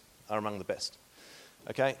 eggs are among the best.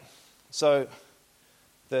 Okay? So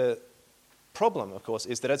the problem, of course,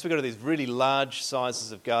 is that as we go to these really large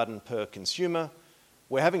sizes of garden per consumer,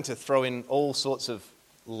 we're having to throw in all sorts of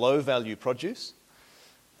low-value produce,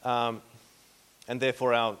 and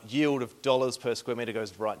therefore our yield of dollars per square metre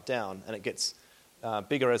goes right down, and it gets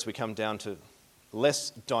bigger as we come down to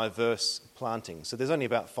less diverse planting. So there's only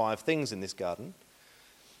about 5 things in this garden,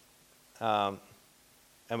 and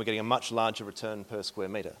we're getting a much larger return per square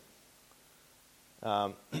metre.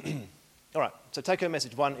 All right, so take-home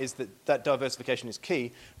message 1 is that diversification is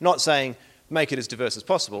key, not saying make it as diverse as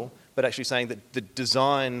possible, but actually saying that the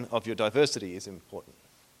design of your diversity is important.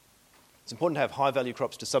 It's important to have high-value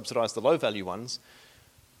crops to subsidise the low-value ones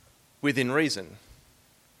within reason,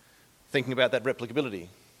 thinking about that replicability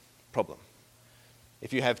problem.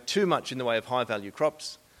 If you have too much in the way of high-value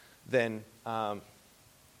crops, then the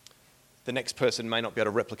next person may not be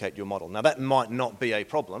able to replicate your model. Now, that might not be a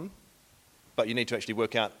problem, but you need to actually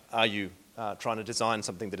work out, are you trying to design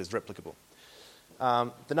something that is replicable?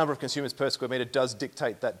 The number of consumers per square metre does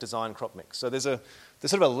dictate that design crop mix. So there's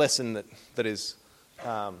sort of a lesson that is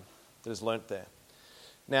learnt there.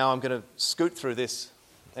 Now I'm going to scoot through this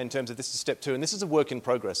in terms of this is step 2, and this is a work in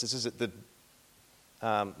progress. This is at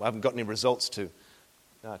I haven't got any results to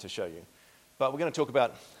show you, but we're going to talk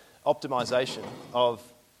about optimization of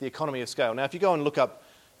the economy of scale. Now, if you go and look up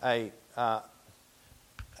in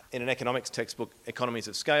an economics textbook, economies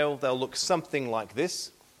of scale, they'll look something like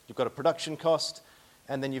this. You've got a production cost,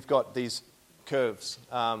 and then you've got these curves.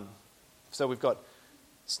 So we've got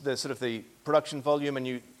the sort of the production volume,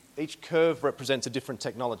 and each curve represents a different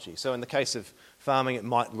technology. So in the case of farming, it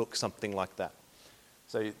might look something like that.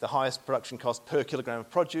 So the highest production cost per kilogram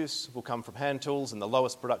of produce will come from hand tools, and the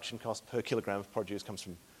lowest production cost per kilogram of produce comes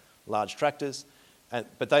from large tractors.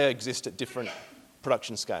 But they exist at different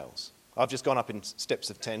production scales. I've just gone up in steps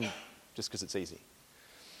of 10 just because it's easy.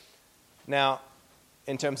 Now,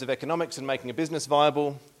 in terms of economics and making a business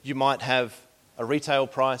viable, you might have a retail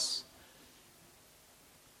price,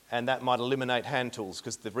 and that might eliminate hand tools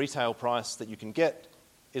because the retail price that you can get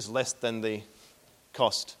is less than the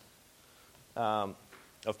cost of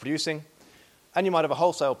producing. And you might have a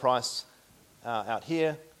wholesale price out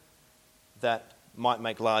here that might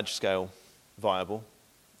make large scale viable,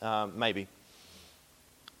 maybe.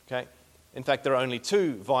 Okay. In fact, there are only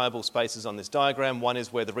two viable spaces on this diagram. One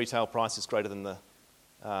is where the retail price is greater than the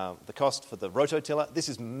cost for the rototiller. This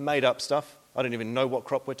is made up stuff. I don't even know what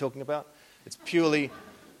crop we're talking about. It's purely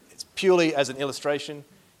as an illustration.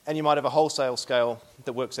 And you might have a wholesale scale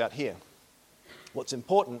that works out here. What's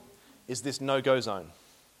important is this no-go zone.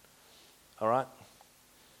 All right?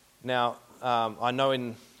 Now, I know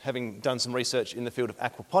in having done some research in the field of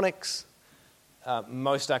aquaponics,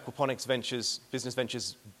 most aquaponics ventures, business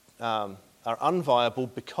ventures, are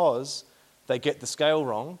unviable because they get the scale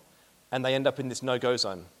wrong and they end up in this no-go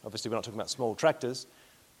zone. Obviously, we're not talking about small tractors,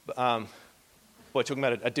 but we're talking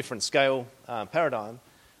about a different scale paradigm.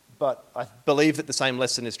 But I believe that the same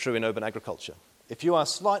lesson is true in urban agriculture. If you are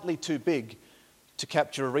slightly too big to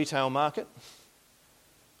capture a retail market,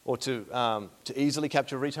 or to easily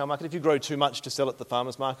capture a retail market, if you grow too much to sell at the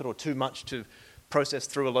farmer's market or too much to process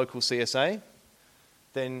through a local CSA,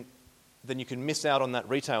 then you can miss out on that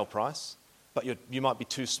retail price, but you might be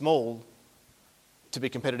too small to be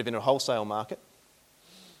competitive in a wholesale market.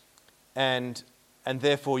 And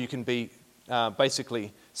therefore you can be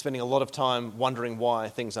basically spending a lot of time wondering why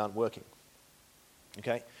things aren't working.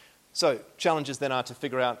 Okay? So challenges then are to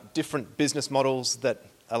figure out different business models that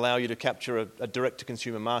allow you to capture a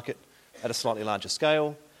direct-to-consumer market at a slightly larger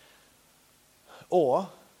scale. Or,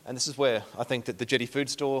 and this is where I think that the Jetty Food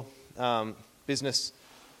Store business,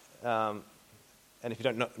 and if you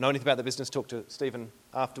don't know anything about the business, talk to Stephen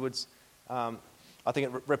afterwards. I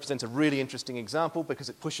think it represents a really interesting example because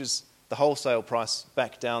it pushes the wholesale price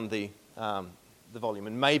back down the volume.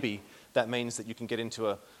 And maybe that means that you can get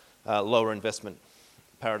into a lower investment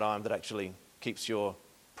paradigm that actually keeps your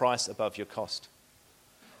price above your cost.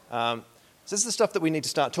 So this is the stuff that we need to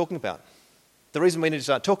start talking about. The reason we need to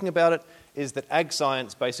start talking about it is that ag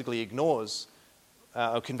science basically ignores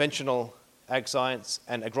conventional ag science,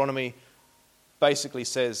 and agronomy basically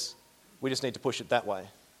says we just need to push it that way.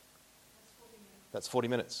 That's 40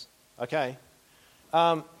 minutes. Okay.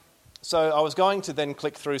 So I was going to then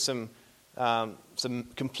click through some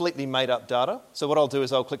completely made-up data. So what I'll do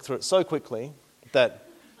is I'll click through it so quickly that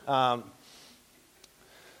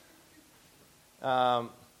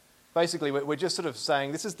basically we're just sort of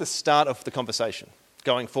saying this is the start of the conversation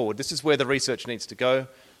going forward. This is where the research needs to go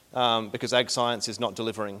because ag science is not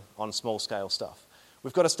delivering on small-scale stuff.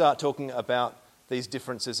 We've got to start talking about these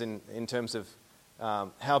differences in terms of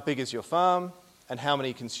how big is your farm and how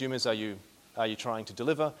many consumers are you trying to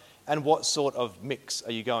deliver, and what sort of mix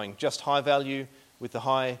are you going? Just high value with the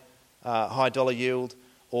high dollar yield,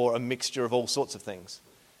 or a mixture of all sorts of things?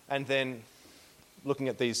 And then looking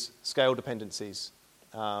at these scale dependencies.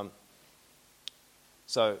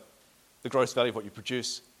 So the gross value of what you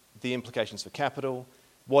produce, the implications for capital,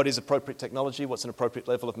 what is appropriate technology, what's an appropriate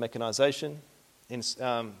level of mechanisation,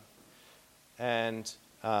 and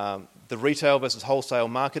the retail versus wholesale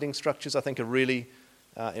marketing structures I think are really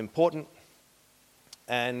important.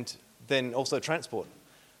 And then also transport,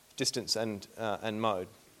 distance and mode.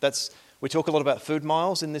 We talk a lot about food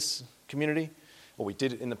miles in this community, or we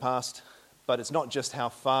did it in the past, but it's not just how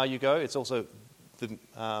far you go, it's also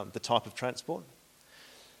the type of transport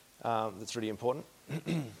that's really important.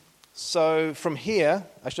 So from here,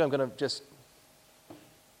 actually I'm going to just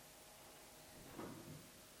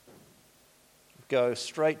go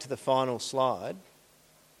straight to the final slide,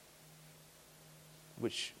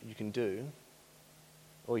 which you can do.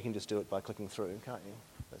 Or you can just do it by clicking through, can't you?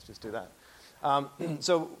 Let's just do that.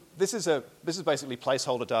 So this is basically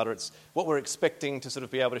placeholder data. It's what we're expecting to sort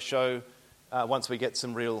of be able to show once we get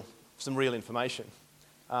some real information.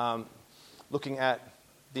 Looking at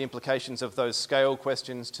the implications of those scale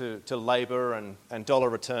questions to labour and dollar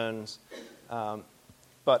returns.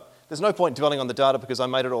 But there's no point dwelling on the data because I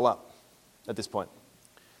made it all up at this point.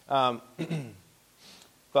 But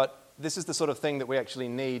this is the sort of thing that we actually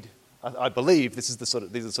need. I believe these are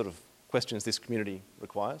the sort of questions this community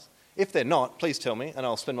requires. If they're not, please tell me, and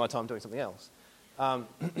I'll spend my time doing something else. But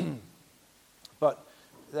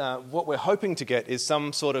what we're hoping to get is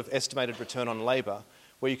some sort of estimated return on labour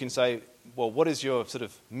where you can say, well, what is your sort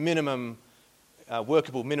of minimum,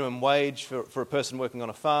 workable minimum wage for a person working on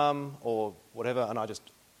a farm or whatever, and I just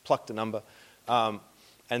plucked a number.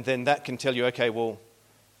 And then that can tell you, okay, well,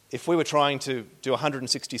 if we were trying to do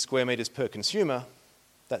 160 square metres per consumer,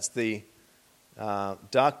 that's the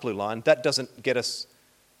dark blue line, that doesn't get us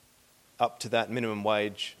up to that minimum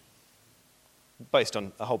wage based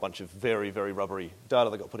on a whole bunch of very, very rubbery data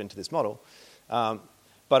that got put into this model.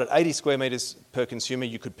 But at 80 square metres per consumer,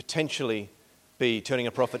 you could potentially be turning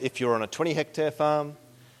a profit if you're on a 20-hectare farm.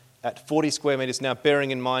 At 40 square metres, now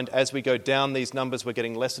bearing in mind, as we go down these numbers, we're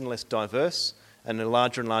getting less and less diverse and a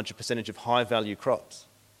larger and larger percentage of high-value crops.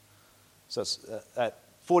 So at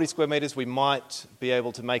 40 square metres, we might be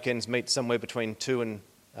able to make ends meet somewhere between 2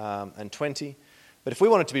 and 20. But if we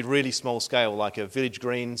want it to be really small scale, like a village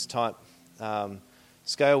greens type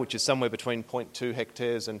scale, which is somewhere between 0.2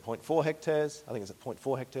 hectares and 0.4 hectares, I think it's at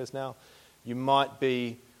 0.4 hectares now, you might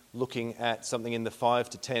be looking at something in the 5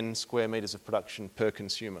 to 10 square metres of production per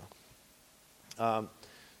consumer.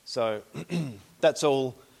 So that's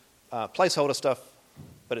all placeholder stuff,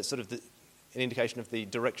 but it's sort of an indication of the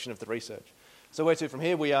direction of the research. So where to from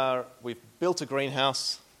here? We've built a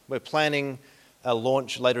greenhouse. We're planning a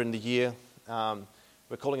launch later in the year.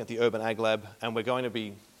 We're calling it the Urban Ag Lab, and we're going to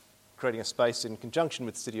be creating a space in conjunction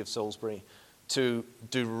with the City of Salisbury to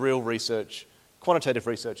do real research, quantitative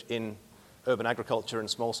research in urban agriculture and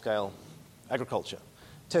small-scale agriculture,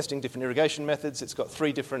 testing different irrigation methods. It's got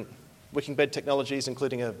 3 different wicking bed technologies,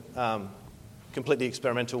 including a completely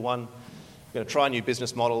experimental one. We're going to try new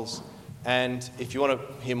business models, and if you want to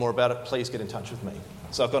hear more about it, please get in touch with me.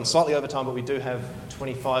 So I've gone slightly over time, but we do have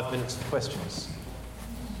 25 minutes for questions.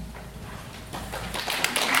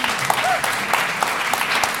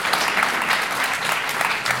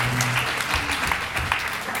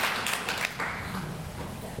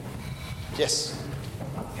 Yes.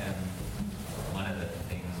 One of the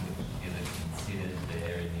things which is considered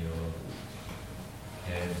there in your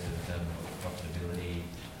curves of profitability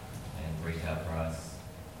and retail price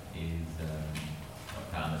is what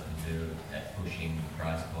farmers can do at pushing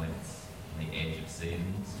price points on the edge of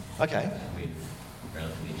seasons. Okay. With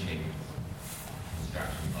relatively cheap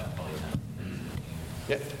construction like polytunnels.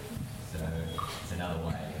 Yep. So it's another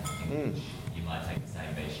way in which you might take the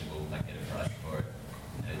same vegetable but get a price for it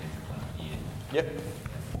at a different time of year. Yep. So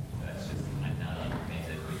that's just another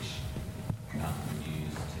method which farmers would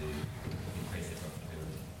use to increase their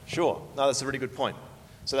profitability. Sure. No, that's a really good point.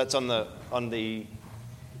 So that's on the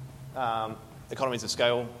economies of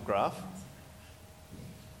scale graph.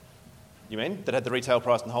 You mean that had the retail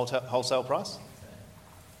price and the wholesale price?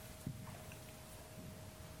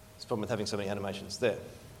 It's the problem with having so many animations there.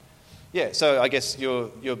 Yeah. So I guess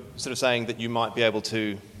you're sort of saying that you might be able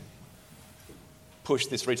to push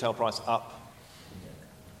this retail price up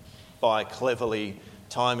by cleverly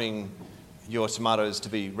timing your tomatoes to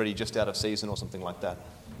be ready just out of season or something like that.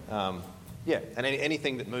 Yeah, and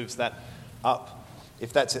anything that moves that up,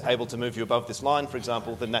 if that's able to move you above this line, for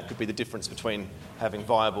example, then that could be the difference between having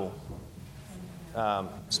viable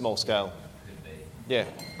small scale. Yeah,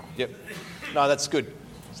 yep. No, that's good.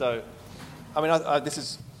 So, I mean, this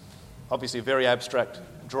is obviously a very abstract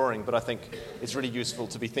drawing, but I think it's really useful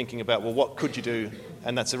to be thinking about, well, what could you do?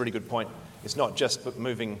 And that's a really good point. It's not just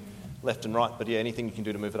moving left and right, but yeah, anything you can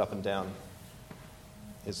do to move it up and down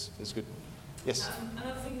is good. Yes?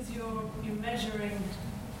 Another thing is you're measuring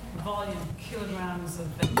volume, kilograms of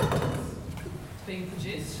vegetables being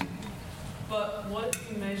produced, but what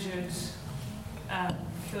if you measured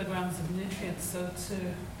kilograms of nutrients? So to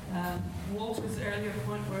Walter's earlier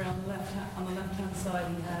point, where on the left-hand side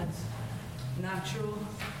he had natural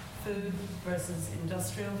food versus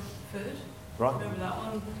industrial food. Right. Remember that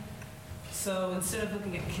one? So instead of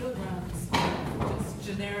looking at kilograms, just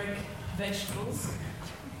generic vegetables,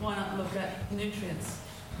 why not look at nutrients?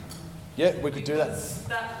 Yeah, we could do that. Because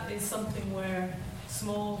that is something where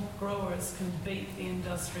small growers can beat the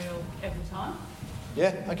industrial every time.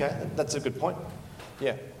 Yeah, okay, that's a good point.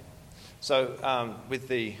 Yeah. So with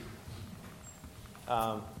the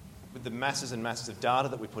masses and masses of data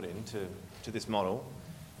that we put into this model,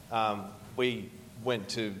 we went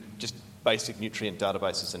to just basic nutrient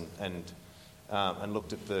databases and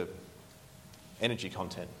looked at the energy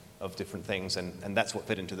content of different things, and that's what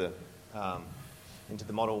fed into the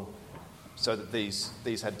model, so that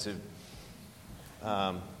these had to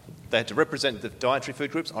they had to represent the dietary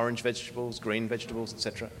food groups: orange vegetables, green vegetables,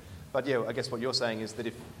 etc. But yeah, I guess what you're saying is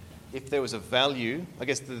that if there was a value, I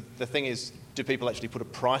guess the thing is, do people actually put a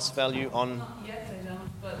price value on? Not yet, they don't,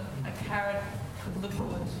 but a carrot could look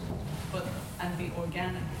good and be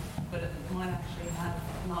organic, but it might actually have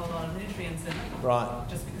not a lot of nutrients in it. Right.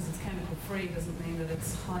 Just because it's chemical free doesn't mean that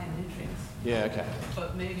it's high in nutrients. Yeah, okay.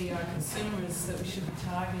 But maybe our consumers that we should be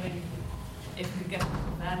targeting, if we get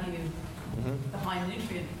value, the high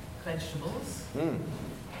nutrient vegetables,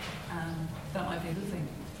 that might be a good thing.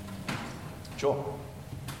 Sure.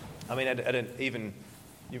 I mean,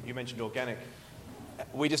 you mentioned organic.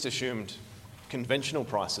 We just assumed conventional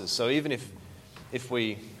prices. So even if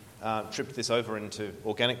we tripped this over into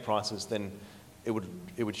organic prices, then it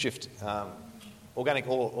would shift organic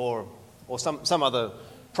or some other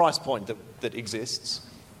price point that exists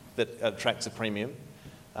that attracts a premium.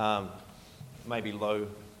 Maybe low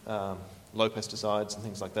pesticides and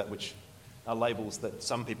things like that, which are labels that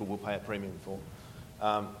some people will pay a premium for.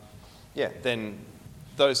 Then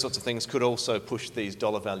those sorts of things could also push these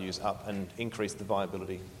dollar values up and increase the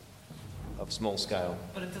viability of small scale.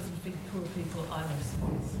 But it doesn't feed poor people either, I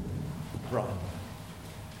suppose. Right.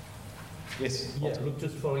 Yes. Yeah, look,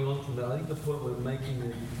 just following on from that, I think the point we're making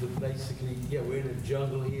is that basically, we're in a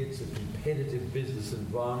jungle here. It's a competitive business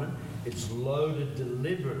environment. It's loaded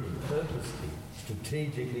deliberately, purposely,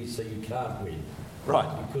 strategically, so you can't win.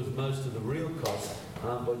 Right. Because most of the real costs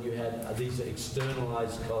aren't what you had. These are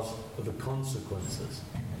externalised costs for the consequences.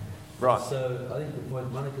 Right. So I think the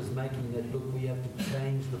point Monica's making that, look, we have to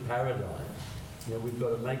change the paradigm. We've got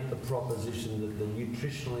to make the proposition that the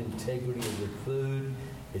nutritional integrity of the food,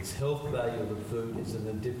 its health value of the food is in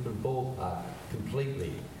a different ballpark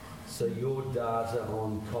completely. So your data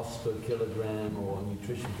on cost per kilogram or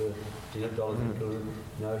nutrition per dollars per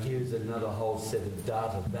kilogram, here's another whole set of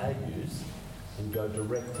data values and go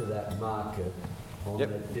direct to that market on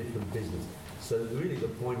that different business. So really the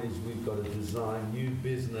point is we've got to design new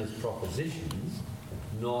business propositions,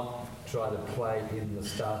 not try to play in the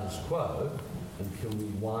status quo, and can we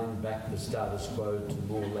wind back the status quo to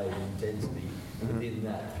more labour intensity within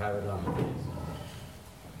that paradigm?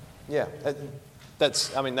 Yeah,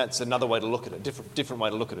 that's another way to look at it, different way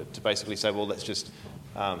to look at it, to basically say, well, let's just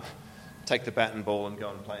take the bat and ball and go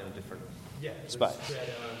and play in a different space. Let's create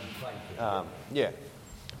our own playing field.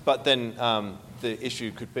 But then the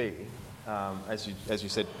issue could be, as you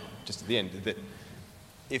said just at the end, that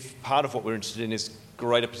if part of what we're interested in is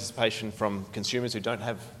greater participation from consumers who don't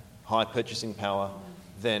have high purchasing power,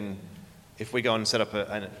 then if we go and set up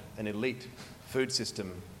an elite food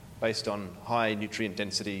system based on high nutrient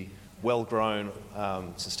density, well-grown,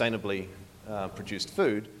 sustainably produced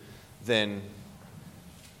food, then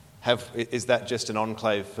is that just an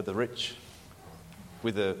enclave for the rich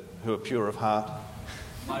who are pure of heart?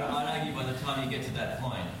 I'd argue by the time you get to that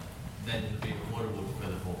point, then it'll be affordable for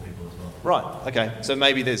the poor people as well. Right, okay. So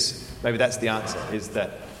maybe that's the answer, is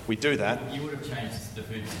that we do that. You would have changed the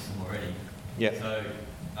food system already. Yeah. So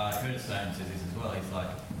Curtis Stone says this as well. He's like,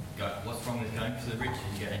 what's wrong with going to the rich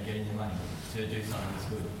and getting your money to do something that's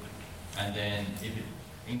good? And then if it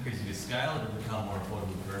increases your scale, it'll become more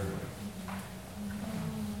affordable for everyone.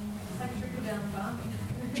 It's like trickle-down farming.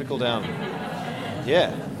 Trickle down.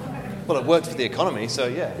 Yeah. Well, it works for the economy, so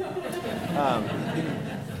yeah.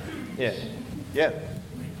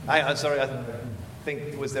 I'm sorry, I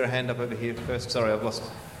think, was there a hand up over here first? Sorry, I've lost.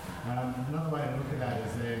 Another way to look at that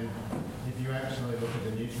is then, if you actually look at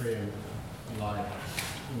the nutrient,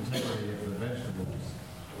 integrity of the vegetables,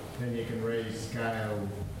 then you can rescale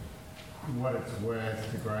what it's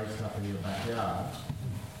worth to grow stuff in your backyard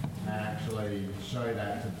and actually show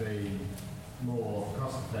that to be more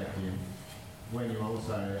cost effective when you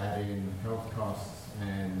also add in health costs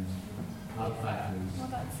and other factors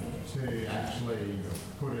to actually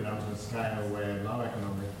put it onto a scale where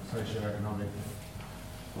socioeconomic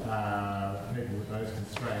people with those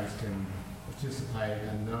constraints can participate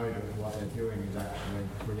and know that what they're doing is actually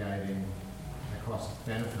creating a cost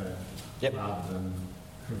benefit rather than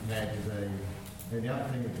compared to and the other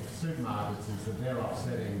thing with the supermarkets is that they're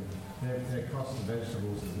offsetting their cost of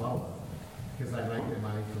vegetables is lower because they make their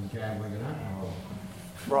money from gambling and alcohol.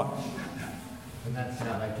 Right. And that's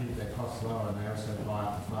how they keep their costs lower, and they also buy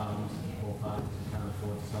up the farms and poor farmers who can't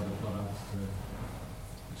afford to sell their products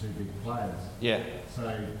to big players. Yeah. So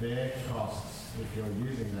their costs, if you're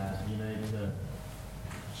using that, you need to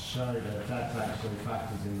show that that's actually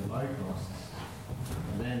factors in the low costs,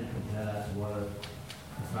 and then compare that to what are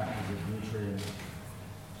the factors of nutrient,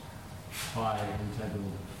 high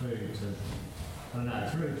integral food. I don't know,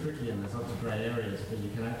 it's really tricky and there's lots of grey areas, but you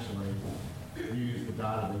can actually use the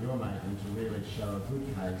data that you're making to really show a good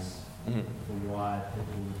case for why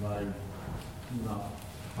people with low, not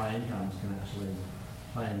high incomes can actually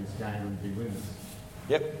play in this game and be winners.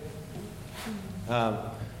 Yep.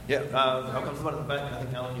 I'll come to the one at the back. I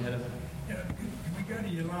think, Alan, you had a... Go to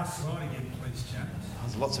your last slide again, please, James.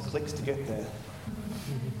 There's lots of clicks to get there.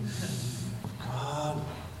 God.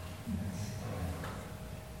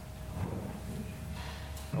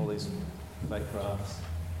 All these fake graphs.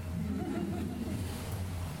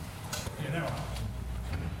 Yeah, that one.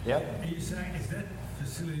 Yep. Are you saying, is that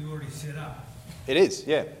facility already set up? It is,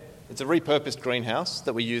 yeah. It's a repurposed greenhouse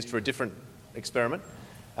that we used for a different experiment.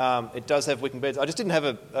 It does have wicking beds. I just didn't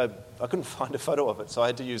have I couldn't find a photo of it, so I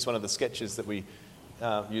had to use one of the sketches that we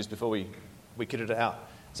used before we kitted it out.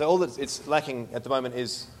 So all that it's lacking at the moment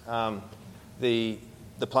is the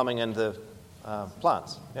plumbing and the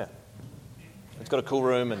plants, yeah. It's got a cool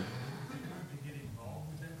room and...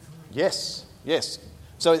 Yes.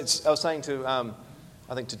 So I was saying to, I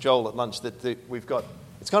think to Joel at lunch that we've got...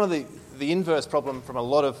 It's kind of the inverse problem from a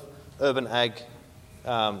lot of urban ag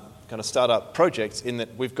kind of startup projects in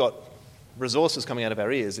that we've got resources coming out of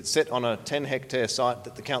our ears. It's set on a 10-hectare site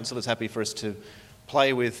that the council is happy for us to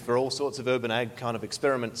play with for all sorts of urban ag kind of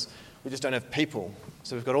experiments. We just don't have people.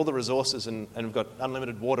 So we've got all the resources and we've got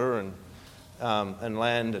unlimited water and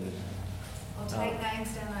land and... I'll take names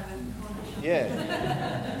down over the corner.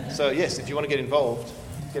 Yeah. So yes, if you want to get involved,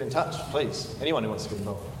 get in touch, please. Anyone who wants to get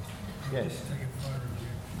involved. Yeah. Just take a photo of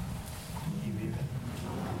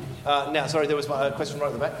you. Now, sorry, there was a question right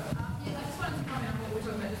at the back. Yeah, I just wanted to comment on what we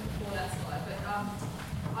were talking about just before that slide. But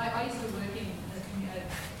I used to work in an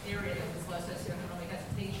area that was low socioeconomic as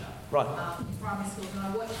a teacher. Right. In primary schools, and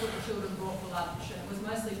I watched what the children brought for lunch, and it was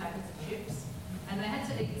mostly packets of chips. And they had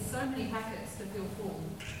to eat so many packets to feel full.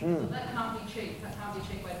 So that can't be cheap. That can't be a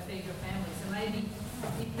cheap way to feed your family. So maybe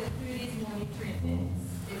if the food is more nutrient dense,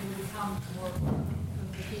 it will become more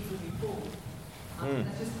because the kids will be full.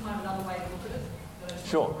 That's just kind of another way to look at it. That I just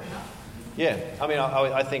Sure. want to bring up. Yeah, I mean,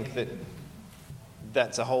 I think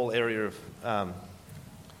that's a whole area of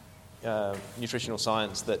nutritional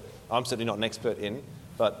science that I'm certainly not an expert in,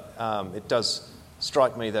 but it does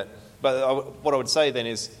strike me that... But what I would say then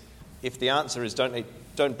is, if the answer is don't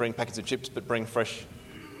bring packets of chips, but bring fresh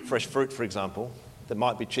fruit, for example, that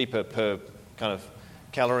might be cheaper per kind of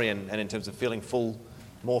calorie and in terms of feeling full,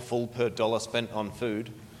 more full per dollar spent on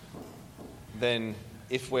food, then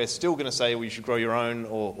if we're still going to say you should grow your own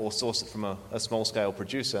or source it from a small-scale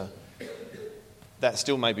producer, that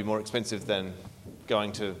still may be more expensive than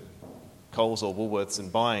going to Coles or Woolworths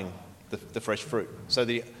and buying the fresh fruit. So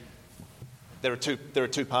there are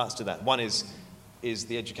two parts to that. One is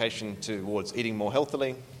the education towards eating more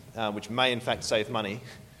healthily, which may in fact save money.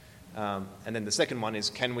 And then the second one is,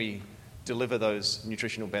 can we deliver those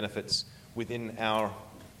nutritional benefits within our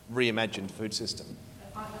reimagined food system?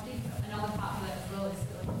 I think another part of that as well is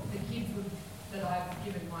the kids that I've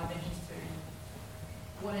given my veggies to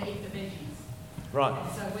want to eat the veggies. Right.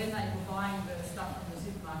 And so when they were buying the stuff from the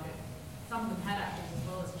supermarket, some of them had apples as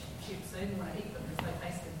well as chips, so they didn't want to eat them because they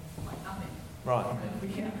tasted like nothing. Right. And if we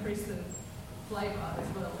can increase the flavour as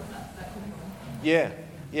well, that could be one. Yeah.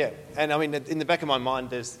 And I mean, in the back of my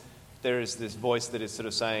mind, there is this voice that is sort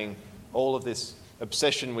of saying all of this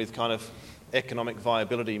obsession with kind of economic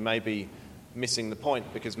viability may be missing the point,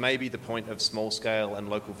 because maybe the point of small-scale and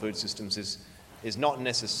local food systems is not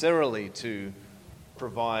necessarily to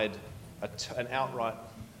provide an outright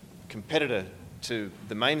competitor to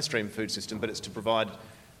the mainstream food system, but it's to provide,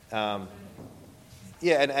 an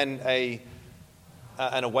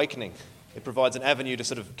awakening. It provides an avenue to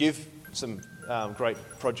sort of give some great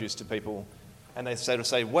produce to people, and they sort of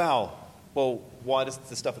say, wow, well, why does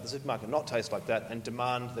the stuff at the supermarket not taste like that, and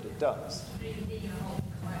demand that it does.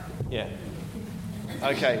 Yeah.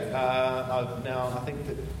 Okay, now I think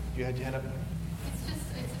that you had your hand up. It's a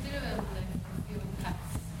bit of a left field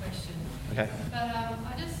perhaps question. Okay. But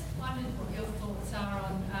I just wondered what your thoughts are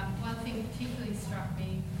on one thing particularly struck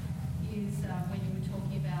me is when you were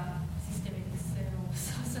talking about systemic external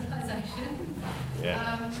subsidisation.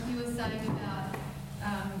 Yeah. You were saying about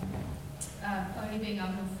only being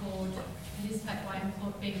able to afford participate by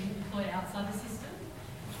being employed outside the system.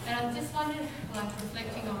 And I just wondered, like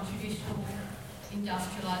reflecting on traditional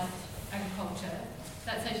industrialised agriculture,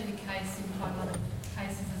 that's actually the case in quite a lot of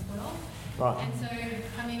cases as well. Right. And so,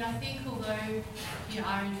 I mean, I think although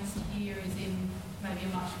our interest here is in maybe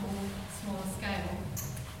a much more smaller scale,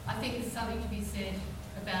 I think there's something to be said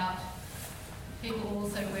about people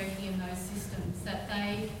also working in those systems, that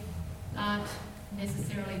they aren't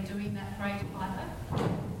necessarily doing that great either.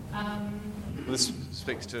 This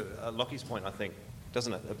speaks to Lockie's point, I think,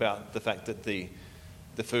 doesn't it, about the fact that the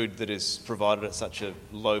food that is provided at such a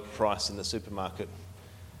low price in the supermarket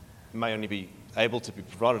may only be able to be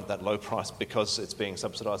provided at that low price because it's being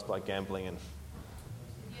subsidised by gambling and...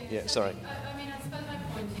 Yeah, sorry. I mean, I suppose my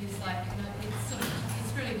point is, like,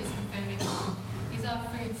 it's really just confirming, is our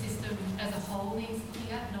food system as a whole needs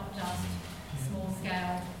looking at, not just small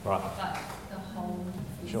scale, Right. but the whole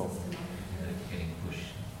food Sure. system. They're getting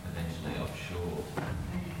pushed eventually offshore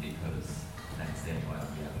because that's their way of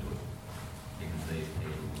be able to do it. Because these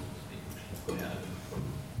people will be pushed out.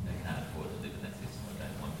 They can't afford to live in that system or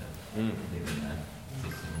don't want to live in that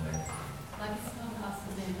system where Like it's not us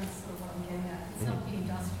and them, that's sort of what I'm getting at. It's not the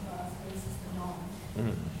industrialised versus the non.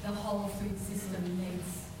 The whole food system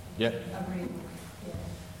needs Yeah, a real,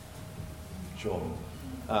 sure.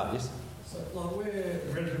 Yes? So, like, we're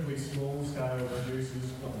relatively small scale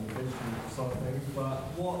producers, not on the vegetable side of things, but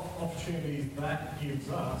what opportunities that gives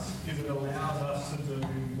us is it allows us to do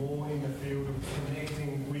more in the field of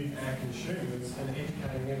connecting with our consumers and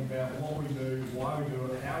educating them about what we do, why we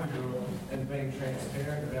do it, how we do it, and being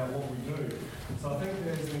transparent about what we do. So I think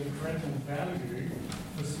there's an incredible value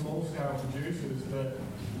for small scale producers that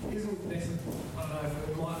isn't necessarily, I don't know if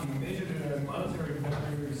it might be measured in a monetary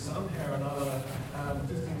value somehow or another,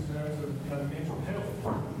 just in terms of mental health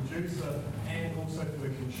for the producer and also for the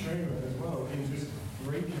consumer as well, in just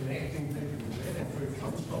reconnecting people with where their food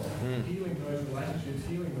comes from, healing those relationships,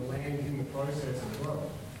 healing the land in the process as well.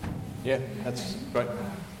 Yeah, that's great.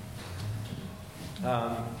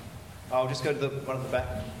 I'll just go to the one at the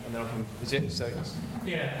back, and then I'll come. Is it? So,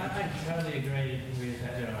 Yeah, I totally agree with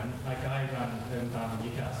that gentleman. Like, I run Urban Farm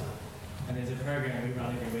in Newcastle, and there's a program we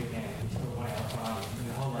run every weekend, which is called One Hour Farm, and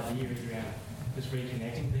the whole idea is around just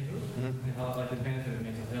reconnecting people, and how, like, the benefit of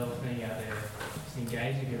mental health, being out there, just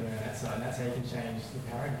engaging people on that side, and that's how you can change the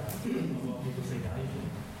paradigm of what people see value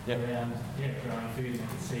in. Around, growing food, and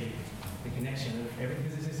you can see the connection of everything,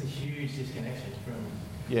 because there's just a huge disconnection from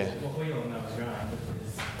what we all know is growing,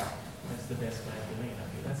 because that's the best way of doing it. I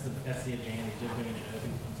think that's the advantage of doing it in an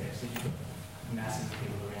urban context. That you've got masses of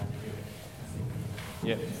people around you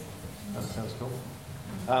doing it. That sounds cool.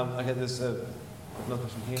 Okay, there's another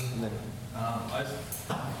question here, and then. I just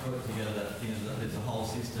put it together that there's a whole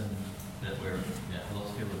system that where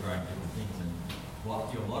lots of people are growing different things, and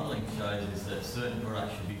what your modelling shows is that certain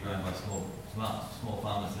products should be grown by small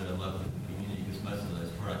farmers that are local to the community, because most of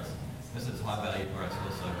those products, most of those high value products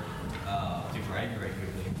also degrade very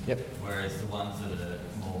quickly. Whereas the ones that are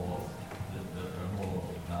more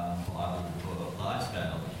viable for large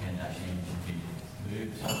scale can actually be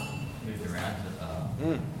moved around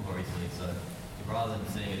more easily. So rather than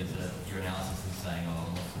seeing it as your analysis is saying,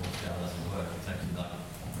 oh, small scale doesn't work, it's actually like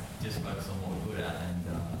just focus on what we're good at and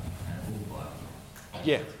all by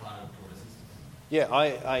it's part of the broader system. Yeah,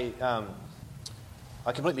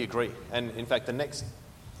 I completely agree. And in fact, the next,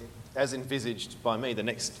 as envisaged by me, the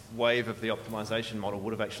next wave of the optimisation model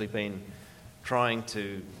would have actually been trying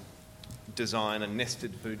to design a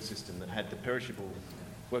nested food system that had the perishable,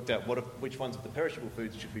 worked out which ones of the perishable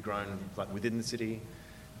foods should be grown like within the city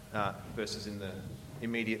versus in the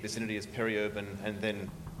immediate vicinity as peri-urban, and then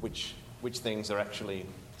which things are actually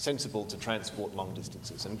sensible to transport long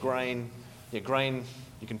distances. And grain, you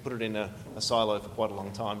can put it in a silo for quite a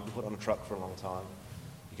long time, you can put it on a truck for a long time,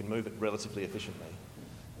 you can move it relatively efficiently.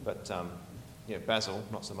 But basil,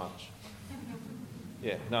 not so much.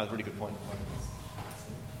 Really good point.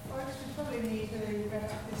 Folks, we probably need to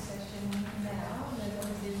wrap up this session now. There's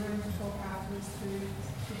obviously room to talk afterwards to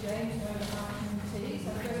James over